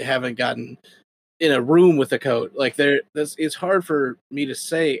rep. They haven't gotten in a room with a coach. Like it's hard for me to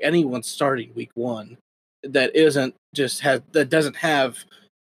say anyone's starting week 1 that doesn't have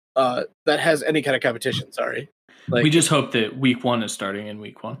that has any kind of competition. Sorry. We just hope that week 1 is starting in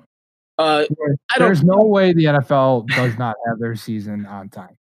week 1. There's no way the NFL does not have their season on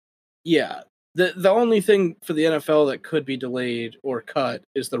time. Yeah. The only thing for the NFL that could be delayed or cut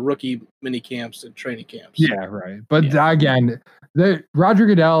is the rookie mini camps and training camps. Yeah, right. But again, Roger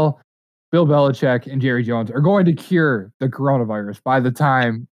Goodell, Bill Belichick, and Jerry Jones are going to cure the coronavirus by the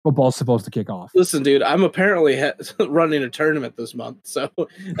time football's supposed to kick off. Listen, dude, I'm apparently running a tournament this month, so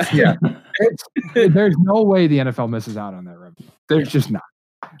yeah, there's no way the NFL misses out on that revenue. There's just not.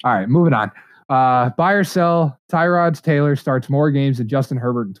 All right, moving on. Buy or sell. Tyrod Taylor starts more games than Justin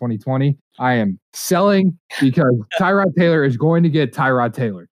Herbert in 2020. I am selling because Tyrod Taylor is going to get Tyrod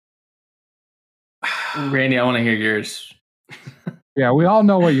Taylor. Randy, I want to hear yours. Yeah, we all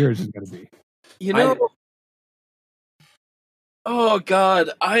know what yours is going to be. Oh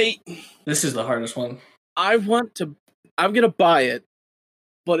God, this is the hardest one. I'm going to buy it,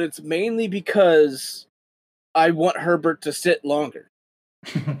 but it's mainly because I want Herbert to sit longer.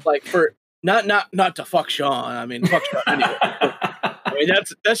 Like for not to fuck Sean. I mean, fuck Sean anyway. I mean,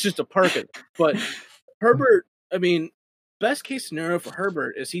 that's just a perk. But Herbert, I mean, best case scenario for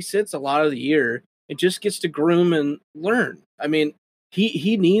Herbert is he sits a lot of the year and just gets to groom and learn. I mean,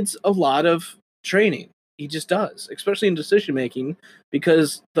 he needs a lot of training. He just does, especially in decision making,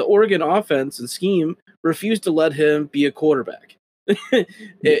 because the Oregon offense and scheme refused to let him be a quarterback.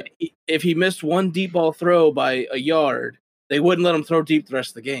 If he missed one deep ball throw by a yard, they wouldn't let him throw deep the rest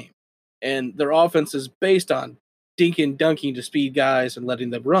of the game. And their offense is based on dinking, dunking to speed guys and letting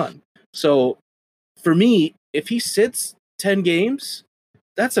them run. So for me, if he sits 10 games,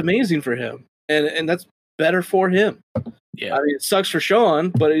 that's amazing for him. And that's better for him. Yeah. I mean, it sucks for Sean,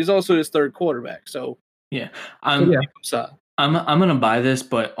 but he's also his third quarterback. So yeah, I'm gonna buy this,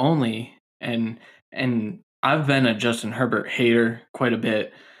 but only and I've been a Justin Herbert hater quite a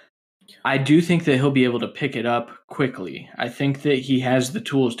bit. I do think that he'll be able to pick it up quickly. I think that he has the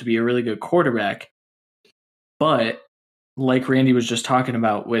tools to be a really good quarterback. But like Randy was just talking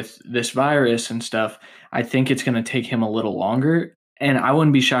about with this virus and stuff, I think it's going to take him a little longer. And I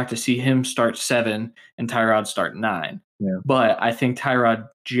wouldn't be shocked to see him start 7 and Tyrod start 9. Yeah. But I think Tyrod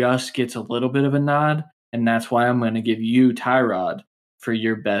just gets a little bit of a nod. And that's why I'm going to give you Tyrod for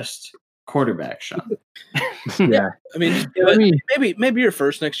your best quarterback, Sean. Yeah. I mean, maybe your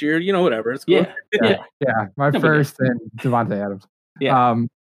first next year, whatever. It's cool. Yeah. My first and Devontae Adams. Yeah.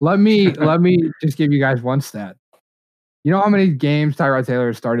 Let me just give you guys one stat. You know how many games Tyrod Taylor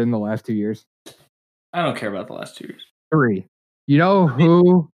has started in the last 2 years? I don't care about the last 2 years. 3. You know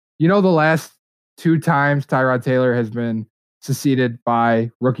who? You know the last 2 times Tyrod Taylor has been succeeded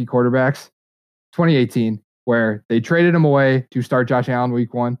by rookie quarterbacks? 2018, where they traded him away to start Josh Allen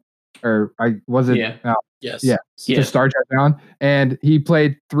week 1. Or was it? Yeah. Yes. Yeah. Yes. To start Josh Allen. And he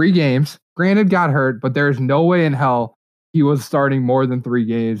played 3 games. Granted, got hurt, but there's no way in hell he was starting more than 3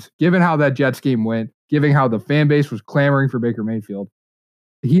 games, given how that Jets game went, given how the fan base was clamoring for Baker Mayfield.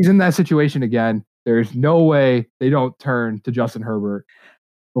 He's in that situation again. There's no way they don't turn to Justin Herbert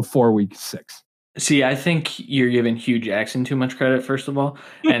before week 6. See, I think you're giving Hugh Jackson too much credit, first of all.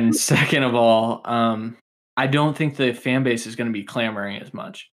 And second of all, I don't think the fan base is going to be clamoring as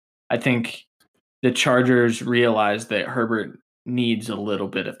much. I think the Chargers realize that Herbert needs a little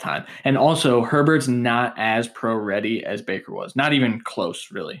bit of time. And also, Herbert's not as pro-ready as Baker was. Not even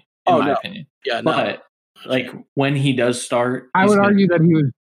close, really, in my opinion. Yeah, but when he does start, I would argue that he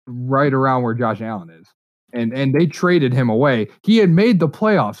was right around where Josh Allen is. And they traded him away. He had made the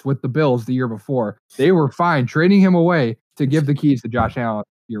playoffs with the Bills the year before. They were fine trading him away to give the keys to Josh Allen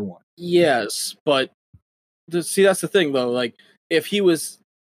year 1. Yes, but that's the thing though. Like if he was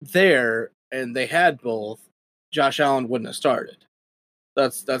there and they had both, Josh Allen wouldn't have started.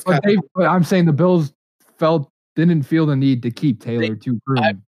 That's but I'm saying the Bills didn't feel the need to keep Taylor to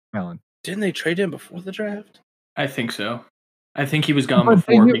groom Allen. Didn't they trade him before the draft? I think so. I think he was gone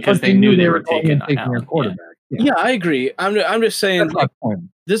before because they knew they were taking their quarterback. Yeah, I agree. I'm just saying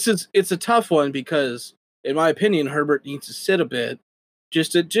it's a tough one because in my opinion Herbert needs to sit a bit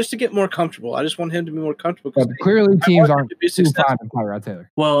just to get more comfortable. I just want him to be more comfortable. But clearly teams aren't too fond of Tyrod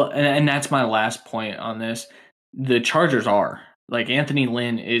Taylor. Well, and that's my last point on this. The Chargers are. Like Anthony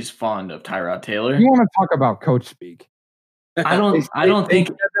Lynn is fond of Tyrod Taylor. You want to talk about coach speak? I don't think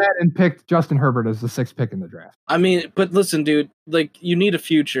that and picked Justin Herbert as the 6th pick in the draft. I mean, but listen, dude, like you need a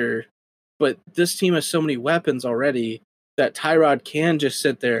future, but this team has so many weapons already that Tyrod can just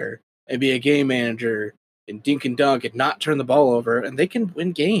sit there and be a game manager and dink and dunk and not turn the ball over, and they can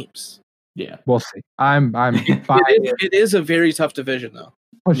win games. Yeah, we'll see. I'm fine. It is a very tough division, though.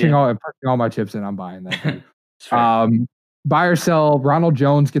 Pushing all my chips in. I'm buying that. Buy or sell. Ronald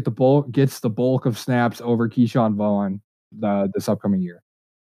Jones gets the bulk of snaps over Keyshawn Vaughn this upcoming year.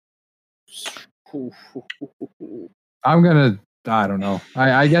 I don't know.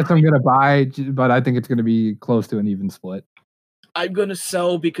 I guess I'm gonna buy, but I think it's gonna be close to an even split. I'm gonna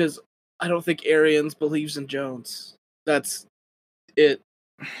sell because I don't think Arians believes in Jones. That's it.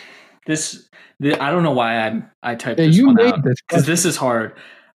 I don't know why I typed this one out because this is hard.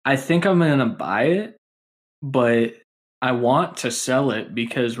 I think I'm gonna buy it, but I want to sell it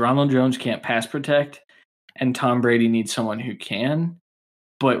because Ronald Jones can't pass protect, and Tom Brady needs someone who can.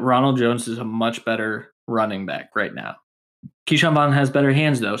 But Ronald Jones is a much better running back right now. Keyshawn Vaughn has better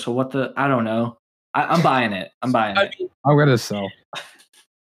hands though, so I don't know. I'm buying it. I'm gonna sell.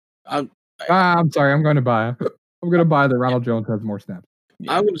 I'm sorry. I'm going to buy. I'm going to buy that Ronald Jones has more snaps.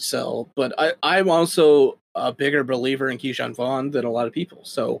 Yeah. I'm going to sell, but I'm also a bigger believer in Keyshawn Vaughn than a lot of people.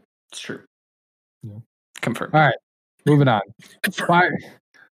 So it's true. Yeah. Confirmed. All right, moving on.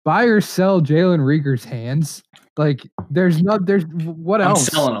 Buy or sell Jalen Reagor's hands. Like there's what else?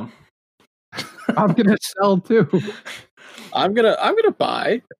 I'm selling them. I'm gonna sell too. I'm gonna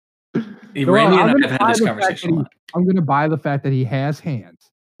buy. Randy and I have had this conversation a lot. I'm gonna buy the fact that he has hands.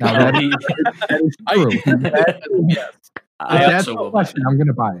 Now that is true. Yes. That's the question. I'm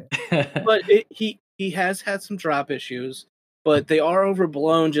gonna buy it. But he has had some drop issues, but they are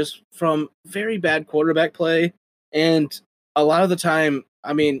overblown just from very bad quarterback play. And a lot of the time,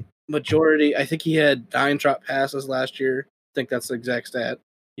 I mean, majority, I think he had 9 drop passes last year. I think that's the exact stat.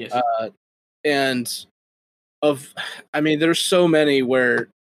 Yes. There's so many where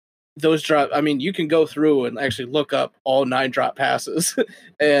those drop, you can go through and actually look up all 9 drop passes.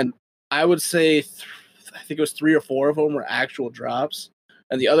 And I would say, I think it was 3 or 4 of them were actual drops.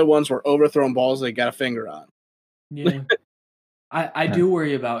 And the other ones were overthrown balls they got a finger on. Yeah. I do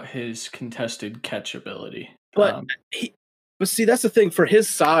worry about his contested catch ability. But see, that's the thing. For his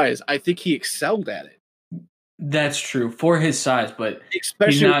size, I think he excelled at it. That's true for his size, but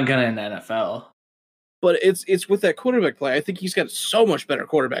he's not gonna in the NFL. But it's with that quarterback play. I think he's got so much better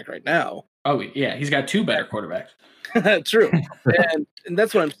quarterback right now. Oh yeah, he's got 2 better quarterbacks. True, and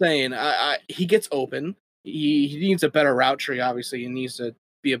that's what I'm saying. He gets open. He needs a better route tree. Obviously, he needs to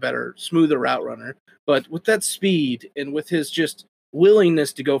be a better, smoother route runner. But with that speed and with his just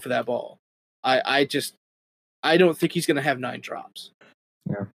willingness to go for that ball, I don't think he's going to have 9 drops.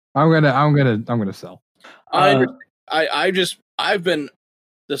 Yeah, I'm gonna sell. I've been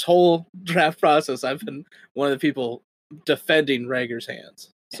this whole draft process. I've been one of the people defending Reagor's hands.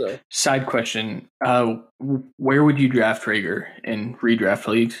 So, side question: where would you draft Rager in redraft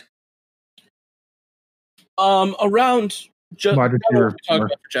leagues? around Wide receiver. talk about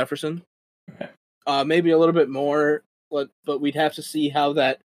for Jefferson. Okay. Maybe a little bit more, but we'd have to see how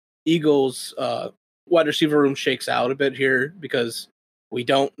that Eagles wide receiver room shakes out a bit here, because we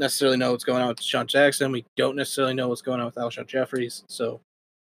don't necessarily know what's going on with Sean Jackson. We don't necessarily know what's going on with Alshon Jeffries. So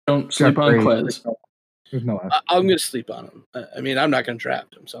Don't sleep on Quez. There's no I'm going to sleep on him. I mean, I'm not going to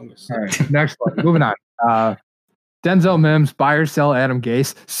draft him, so I'm going to sleep. All right, next one. Moving on. Denzel Mims, buy or sell Adam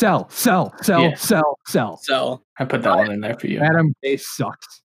Gase. Sell. Yeah. So I put that one in there for you. Adam Gase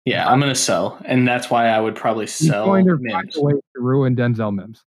sucks. Yeah, I'm going to sell, and that's why I would probably sell He's going to Mims. find a way to ruin Denzel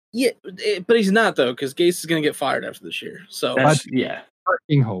Mims. yeah, but he's not, though, because Gase is going to get fired after this year. So That's, yeah.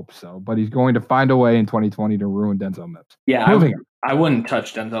 Fucking hope so, but he's going to find a way in 2020 to ruin Denzel Mims. Yeah, Moving on. I wouldn't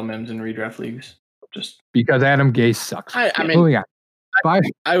touch Denzel Mims in redraft leagues. Just Because Adam Gase sucks. I mean, moving on.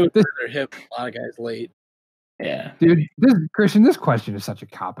 I would rather hit a lot of guys late. yeah, Dude, Christian, this question is such a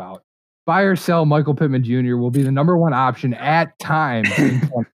cop out. Buy or sell Michael Pittman Jr. will be the number one option at times in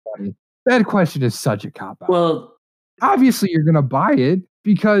 2020. That question is such a cop out. Well, obviously you're going to buy it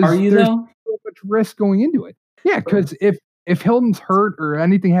because are you there's though? so much risk going into it. Yeah, because if Hilton's hurt or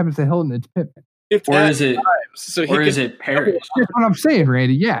anything happens to Hilton, it's Pittman. Or is it? So Or is it Parrish? That's what I'm saying,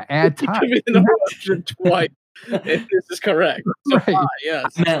 Randy. Yeah, at He times. could be the number one option twice. If this is correct. So Right. yes.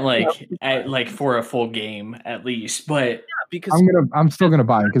 I meant like for a full game at least, but Because I'm still gonna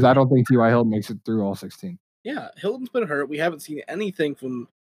buy him because I don't think T.Y. Hilton makes it through all 16. yeah, Hilton's been hurt. We haven't seen anything from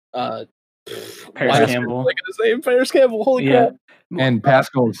Paris Campbell. Look at his name, Paris Campbell. Holy Yeah. crap! And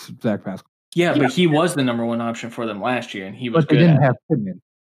Pascal's Zach Pascal. Yeah, but he was the number one option for them last year, and he was But they good. didn't have Pittman.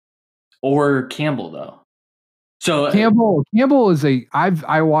 Or Campbell though. So Campbell is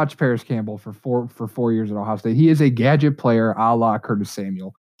I watched Paris Campbell for 4 years at Ohio State. He is a gadget player a la Curtis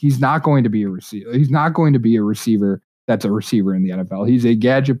Samuel. He's not going to be a receiver. He's not going to be a receiver that's a receiver in the NFL. He's a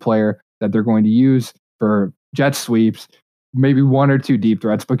gadget player that they're going to use for jet sweeps, maybe one or two deep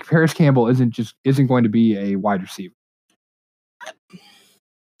threats. But Paris Campbell isn't going to be a wide receiver.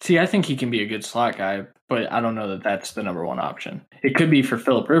 see, I think he can be a good slot guy, but I don't know that that's the number one option. It could be for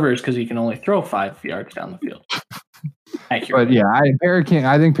Phillip Rivers because he can only throw 5 yards down the field. Accurate. But yeah,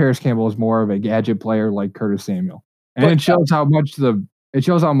 I think Paris Campbell is more of a gadget player like Curtis Samuel, and But- it shows how much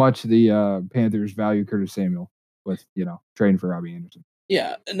the Panthers value Curtis Samuel with trading for Robbie Anderson.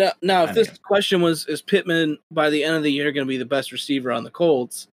 Yeah. Now, if this question was, is Pittman by the end of the year going to be the best receiver on the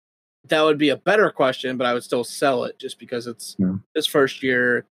Colts? That would be a better question, but I would still sell it just because it's his first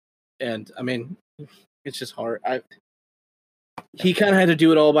year, and I mean, it's just hard. He kind of had to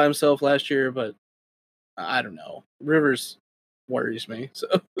do it all by himself last year, but I don't know. Rivers worries me. So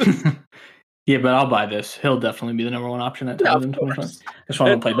Yeah, but I'll buy this. He'll definitely be the number one option at times in 2020. I just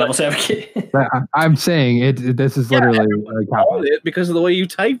want to play devil's advocate. I'm saying it. This is literally like it because of the way you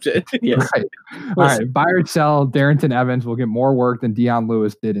typed it. Yes. right. All right, buy or sell. Darrington Evans will get more work than Deion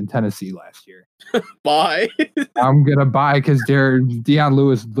Lewis did in Tennessee last year. Bye. I'm gonna buy because Deion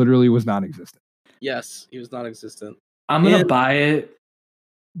Lewis literally was non-existent. Yes, he was non-existent. I'm going to buy it,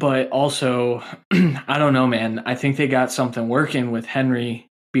 but also, I don't know, man. I think they got something working with Henry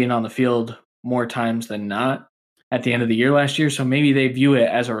being on the field more times than not at the end of the year last year. So maybe they view it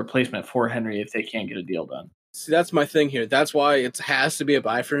as a replacement for Henry if they can't get a deal done. See, that's my thing here. That's why it has to be a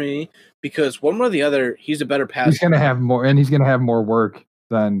buy for me, because one way or the other, he's a better passer. He's gonna have more, and he's gonna have more work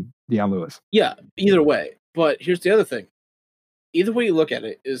than Deion Lewis. Yeah, either way. But here's the other thing. Either way you look at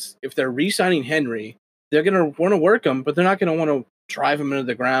it is, if they're re-signing Henry, they're going to want to work him, but they're not going to want to drive him into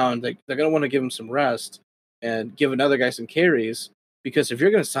the ground. They're going to want to give him some rest and give another guy some carries, because if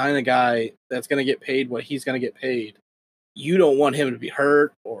you're going to sign a guy that's going to get paid what he's going to get paid, you don't want him to be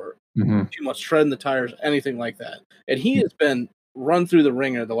hurt or too much tread in the tires, anything like that. And he has been run through the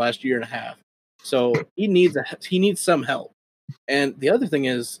ringer the last year and a half. So he needs some help. And the other thing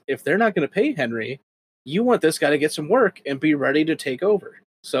is, if they're not going to pay Henry, you want this guy to get some work and be ready to take over.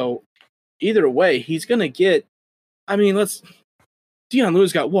 So either way, he's going to get, I mean, Deion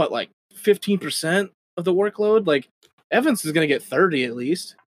Lewis got what, like 15% of the workload? Like, Evans is going to get 30 at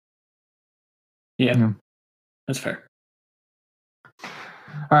least. Yeah. That's fair.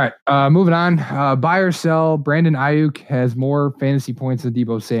 All right, moving on. Buy or sell. Brandon Ayuk has more fantasy points than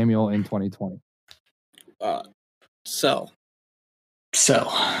Deebo Samuel in 2020. Sell.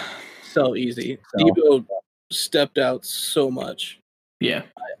 So Easy. Sell. Debo stepped out so much. yeah.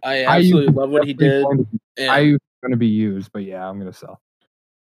 I absolutely love what he did. Ayuk's going to be used, but yeah, I'm going to sell.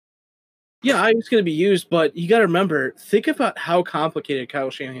 Yeah, Ayuk's going to be used, but you got to remember, think about how complicated Kyle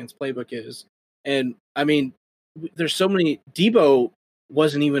Shanahan's playbook is. And, I mean, there's so many. Debo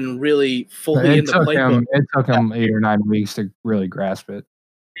wasn't even really fully in the playbook. It took him 8 or 9 weeks to really grasp it.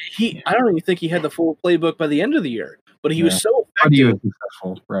 I don't even think he had the full playbook by the end of the year, but he was so effective. He was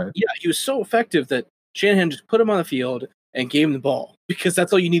successful, right? Yeah, he was so effective that Shanahan just put him on the field and gave him the ball because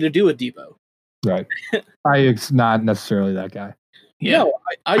that's all you need to do with Debo. Right. Ayuk's not necessarily that guy. Yeah. No,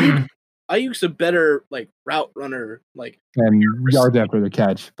 Ayuk's a better like route runner, like and yards after the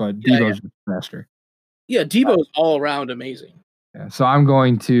catch, but Debo's faster. Yeah, Debo's all around amazing. Yeah, so I'm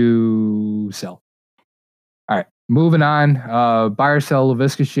going to sell. All right, moving on. Buy or sell.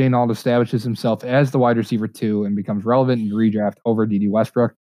 Laviska Shenault establishes himself as the wide receiver 2 and becomes relevant in redraft over D.D.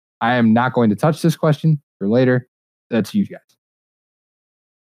 Westbrook. I am not going to touch this question for later. That's you guys.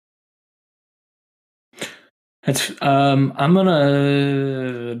 I'm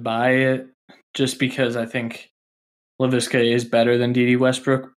gonna buy it just because I think Laviska is better than D.D.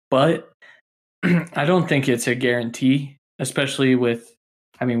 Westbrook, but I don't think it's a guarantee, especially with,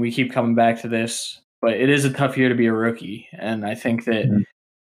 I mean, we keep coming back to this, but it is a tough year to be a rookie. And I think that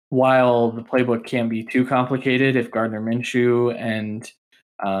while the playbook can't be too complicated, if Gardner Minshew and,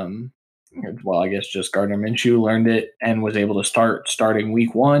 I guess just Gardner Minshew learned it and was able to starting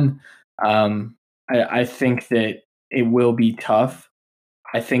week 1, I think that it will be tough.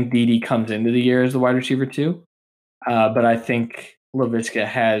 I think D.D. comes into the year as the wide receiver 2, but I think Laviska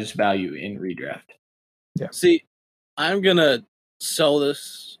has value in redraft. Yeah. See, I'm gonna sell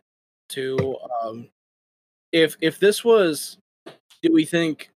this to if this was, do we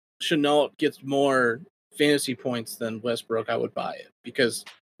think Shenault gets more fantasy points than Westbrook, I would buy it because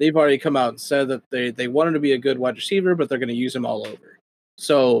they've already come out and said that they want him to be a good wide receiver, but they're going to use him all over.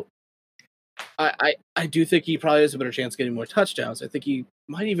 So I do think he probably has a better chance of getting more touchdowns. I think he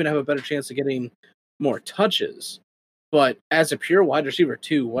might even have a better chance of getting more touches. But as a pure wide receiver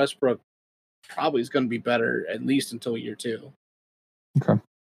 2, Westbrook probably is going to be better at least until year 2. Okay.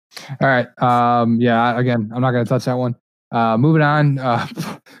 All right. Again, I'm not going to touch that one. Moving on.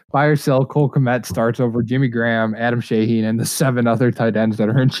 Buy or sell. Cole Kmet starts over Jimmy Graham, Adam Shaheen, and the 7 other tight ends that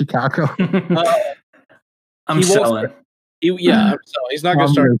are in Chicago. I'm selling. I'm selling. He's not going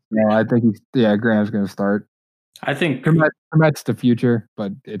to start. I think Graham's going to start. I think Kmet's the future,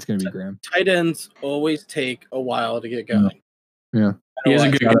 but it's going to be Graham. Tight ends always take a while to get going. Yeah. He is a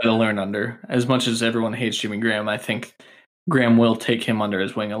good guy to learn under. As much as everyone hates Jimmy Graham, I think Graham will take him under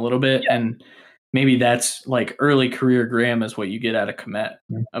his wing a little bit. Yeah. And maybe that's like early career Graham is what you get out of Kmet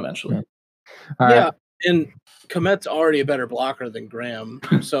eventually. Yeah. And Kmet's already a better blocker than Graham.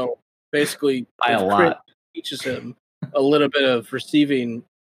 So basically, by a lot, teaches him a little bit of receiving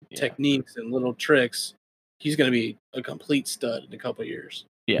techniques and little tricks. He's going to be a complete stud in a couple of years.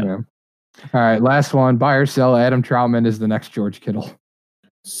 Yeah. All right, last one. Buy or sell. Adam Troutman is the next George Kittle.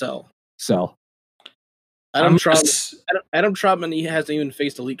 Sell. Adam Troutman, he hasn't even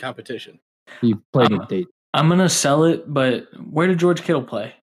faced elite competition. He played at Dayton. I'm going to sell it, but where did George Kittle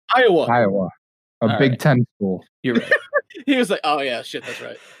play? Iowa. A Big Ten school. You're right. He was like, oh, yeah, shit, that's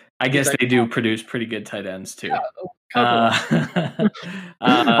right. I guess they do produce pretty good tight ends, too. I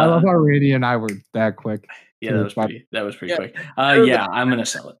love how Randy and I were that quick. Yeah, that was pretty quick. I'm going to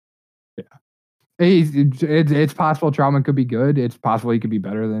sell it. Yeah. It's possible Troutman could be good. It's possible he could be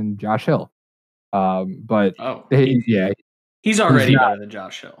better than Josh Hill. But he's already better than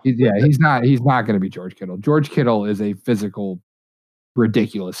Josh Hill. He's not going to be George Kittle. George Kittle is a physical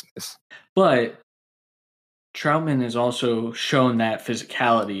ridiculousness. But Troutman has also shown that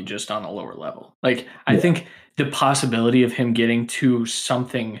physicality just on a lower level. I think the possibility of him getting to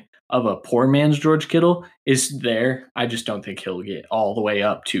something of a poor man's George Kittle is there. I just don't think he'll get all the way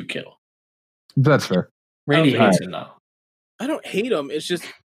up to Kittle. That's fair. Randy hates him, though. I don't hate him. It's just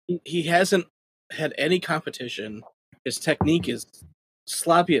he hasn't had any competition. His technique is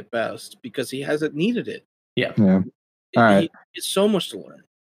sloppy at best because he hasn't needed it. Yeah. All right. It's so much to learn.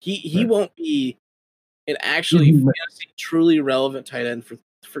 He won't be an actually truly relevant tight end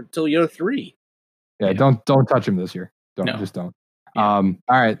for till year 3. Yeah, don't touch him this year. Don't. Yeah. All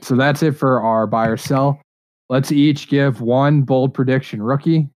right, so that's it for our buy or sell. Let's each give one bold prediction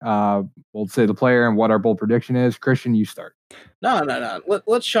rookie. We'll say the player and what our bold prediction is. Christian, you start. No.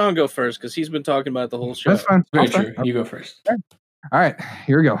 Let Sean go first because he's been talking about the whole show. That's fine. Very true. You go first. All right,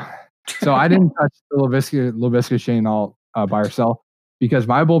 here we go. So I didn't touch the Laviska Shenault buy or sell because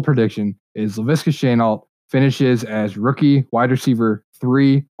my bold prediction is Laviska Shenault finishes as rookie wide receiver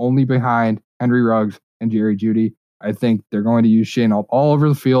 3, only behind Henry Ruggs and Jerry Jeudy. I think they're going to use Shenault all over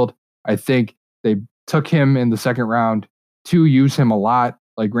the field. I think they took him in the second round to use him a lot.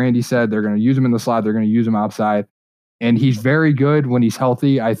 Like Randy said, they're going to use him in the slot. They're going to use him outside. And he's very good when he's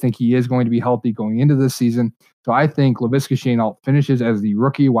healthy. I think he is going to be healthy going into this season. So I think Laviska Shenault finishes as the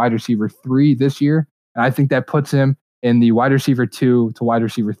rookie wide receiver 3 this year. And I think that puts him in the wide receiver 2 to wide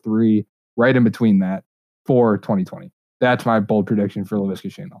receiver 3, right in between that for 2020. That's my bold prediction for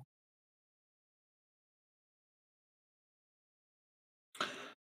Laviska Shenault.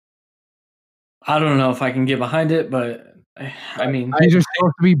 I don't know if I can get behind it, but I mean, these are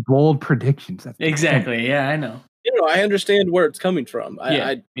supposed to be bold predictions. Exactly. Yeah, I know. I understand where it's coming from.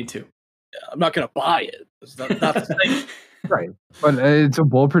 Me too. I'm not going to buy it. It's not the same. Right. But it's a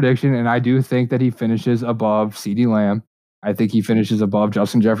bold prediction, and I do think that he finishes above CeeDee Lamb. I think he finishes above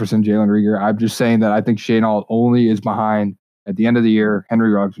Justin Jefferson, Jalen Reagor. I'm just saying that I think Shenault only is behind, at the end of the year,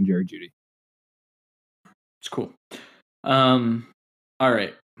 Henry Ruggs and Jerry Jeudy. It's cool. All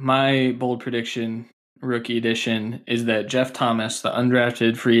right. My bold prediction, rookie edition, is that Jeff Thomas, the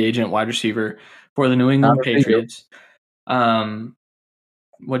undrafted free agent wide receiver for the New England Patriots.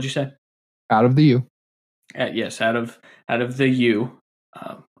 What'd you say? Out of the U. Yes, out of the U.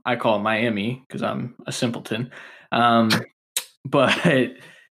 I call it Miami because I'm a simpleton. But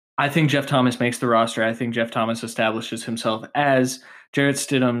I think Jeff Thomas makes the roster. I think Jeff Thomas establishes himself as Jarrett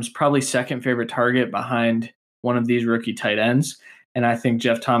Stidham's probably second favorite target behind one of these rookie tight ends. And I think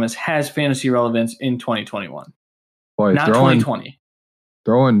Jeff Thomas has fantasy relevance in 2021. Boy, not 2020.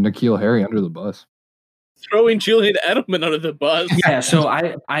 Throwing N'Keal Harry under the bus. Throwing Julian Edelman under the bus. Yeah, so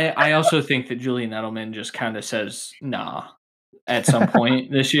I also think that Julian Edelman just kind of says, nah, at some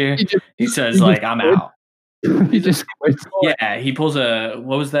point this year. He says, I'm out. He just quits. Yeah, he pulls what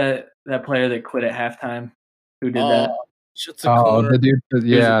was that player that quit at halftime? Who did that? The dude for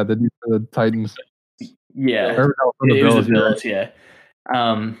the Titans. Yeah, it was the Bills. Yeah,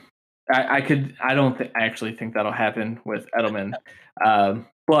 I don't actually think that'll happen with Edelman,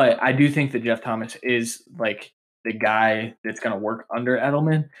 but I do think that Jeff Thomas is the guy that's going to work under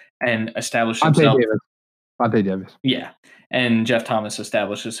Edelman and establish himself. Vontae Davis. Yeah, and Jeff Thomas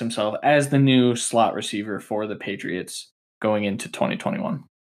establishes himself as the new slot receiver for the Patriots going into 2021.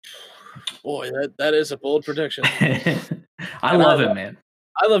 Boy, that is a bold prediction. I love it, man.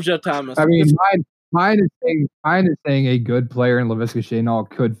 I love Jeff Thomas. I mean, mine is saying a good player in Laviska Shenault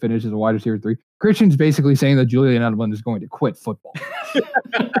could finish as a wide receiver 3. Christian's basically saying that Julian Edelman is going to quit football. No,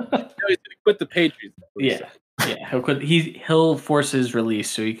 he's going to quit the Patriots. Yeah, he'll quit. He'll force his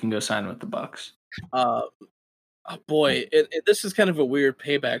release so he can go sign with the Bucs. Boy, this is kind of a weird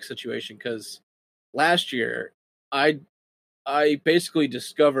payback situation because last year I basically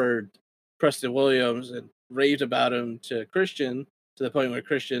discovered Preston Williams and raved about him to Christian to the point where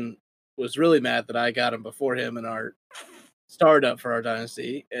Christian was really mad that I got him before him in our startup for our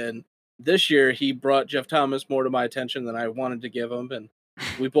dynasty. And this year he brought Jeff Thomas more to my attention than I wanted to give him, and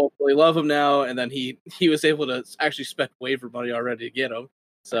we both really love him now. And then he was able to actually spend waiver money already to get him.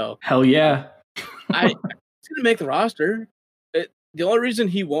 So hell yeah. He's gonna make the roster. The only reason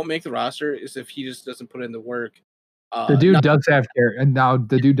he won't make the roster is if he just doesn't put in the work. The dude does have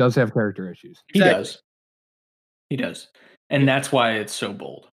character issues. Exactly. He does. And that's why it's so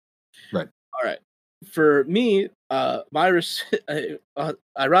bold. Right. All right. For me, ironically,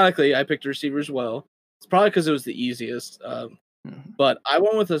 I picked a receiver as well. It's probably because it was the easiest. But I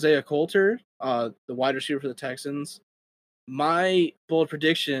went with Isaiah Coulter, the wide receiver for the Texans. My bold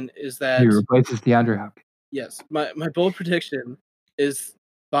prediction is that he replaces DeAndre Hopkins. Yes, my bold prediction is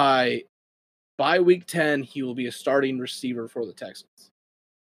by week 10 he will be a starting receiver for the Texans,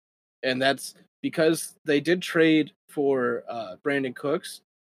 and that's because they did trade for Brandon Cooks,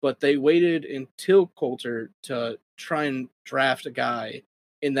 but they waited until Coulter to try and draft a guy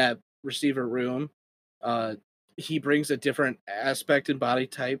in that receiver room. He brings a different aspect and body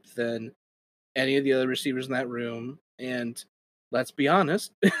type than any of the other receivers in that room. And let's be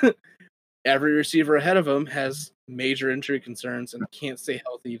honest, every receiver ahead of him has major injury concerns and can't stay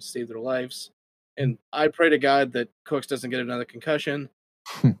healthy to save their lives. And I pray to God that Cooks doesn't get another concussion.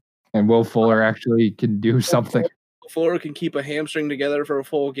 And Will Fuller actually can do something. Will Fuller can keep a hamstring together for a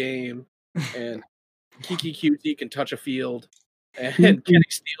full game, and Kiki QT can touch a field, and Kenny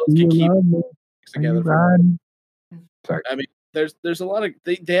Steele can keep together. Sorry. I mean, there's a lot of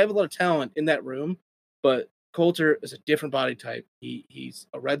they have a lot of talent in that room, but Coulter is a different body type. He's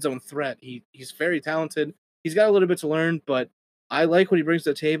a red zone threat. He's very talented. He's got a little bit to learn, but I like what he brings to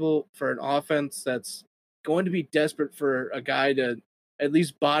the table for an offense that's going to be desperate for a guy to at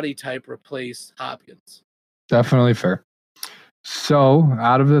least body type replace Hopkins. Definitely fair. So,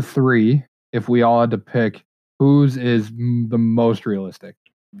 out of the three, if we all had to pick, whose is the most realistic?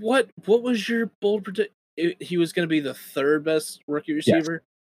 What was your bold prediction? He was going to be the third best rookie receiver?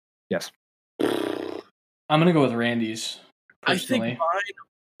 Yes. I'm gonna go with Randy's. Personally. I think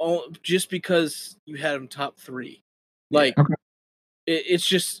mine, just because you had him top 3. Like, Okay.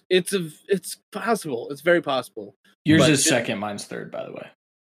 it's possible. It's very possible. Yours is second, mine's third, by the way.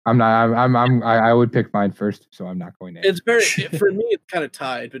 I would pick mine first, so I'm not going to. It's very for me. It's kind of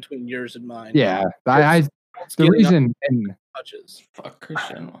tied between yours and mine. Yeah, the reason and touches. Fuck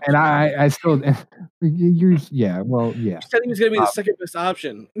Christian. And I still yours. Yeah, well, yeah. You said he was going to be the second best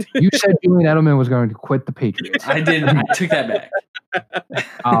option. You said Julian Edelman was going to quit the Patriots. I did. I took that back.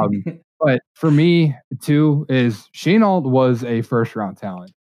 But for me too is Shenault was a first round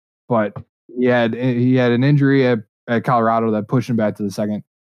talent, but he had an injury at Colorado that pushed him back to the second.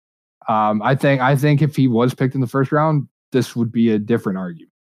 I think if he was picked in the first round, this would be a different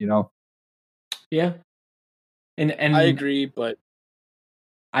argument, you know? Yeah. And I agree, but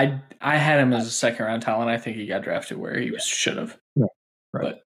I had him as a second round talent. I think he got drafted where he should have. Yeah.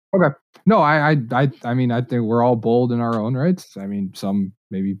 Right. But, okay. No, I mean, I think we're all bold in our own rights. I mean, some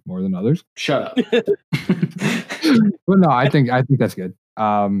maybe more than others. Shut up. Well, no, I think that's good.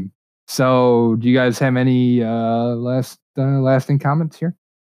 So do you guys have any lasting comments here?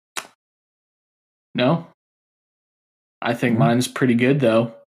 No. I think mine's pretty good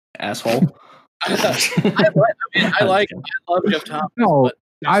though, asshole. I love Jeff Thomas. No,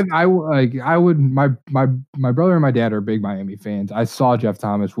 I would. My brother and my dad are big Miami fans. I saw Jeff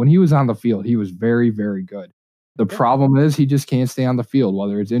Thomas when he was on the field. He was very, very good. The problem is he just can't stay on the field,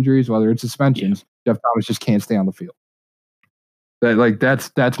 whether it's injuries, whether it's suspensions. Jeff Thomas just can't stay on the field.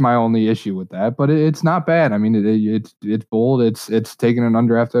 That's my only issue with that. But it's not bad. I mean, it's bold. It's taking an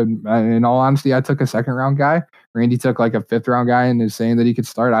undrafted. In all honesty, I took a second round guy. Randy took like a fifth round guy and is saying that he could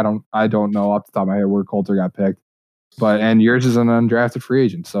start. I don't know off the top of my head where Coulter got picked. And yours is an undrafted free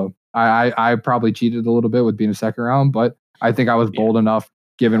agent. So I probably cheated a little bit with being a second round, but I think I was bold enough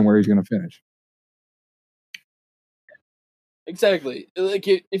given where he's going to finish. Exactly. Like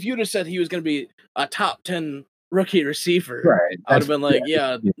if you'd have said he was going to be a top 10 rookie receiver, right? I would have been like,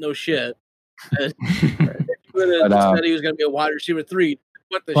 no shit. If you would have said he was going to be a wide receiver 3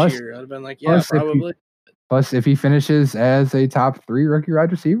 this year, I'd have been like, probably. Plus, if he finishes as a top 3 rookie wide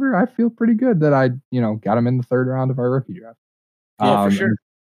receiver, I feel pretty good that I, got him in the third round of our rookie draft. Yeah, for sure.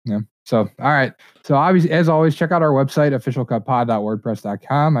 Yeah. So, all right. So, obviously, as always, check out our website,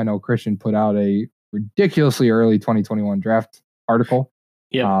 officialcutpod.wordpress.com. I know Christian put out a ridiculously early 2021 draft article.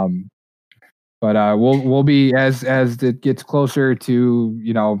 Yeah. But we'll be as it gets closer to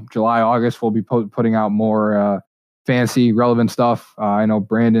July, August, we'll be putting out more fancy, relevant stuff. I know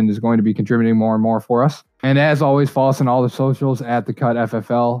Brandon is going to be contributing more and more for us. And as always, follow us on all the socials at The Cut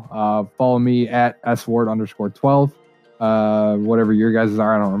FFL. Follow me at SWard_12. Whatever your guys'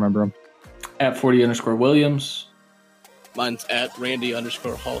 are, I don't remember them. At 40_Williams. Mine's at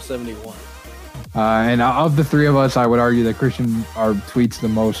Randy_Hall71. And of the three of us, I would argue that Christian tweets the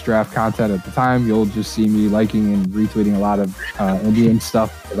most draft content at the time. You'll just see me liking and retweeting a lot of Indian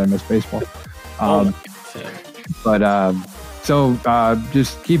stuff because I miss baseball. So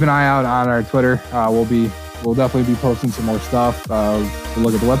just keep an eye out on our Twitter. We'll definitely be posting some more stuff.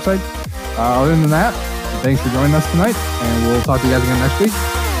 Look at the website. Other than that, thanks for joining us tonight, and we'll talk to you guys again next week.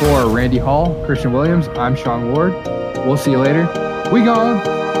 For Randy Hall, Christian Williams, I'm Sean Ward. We'll see you later. We gone.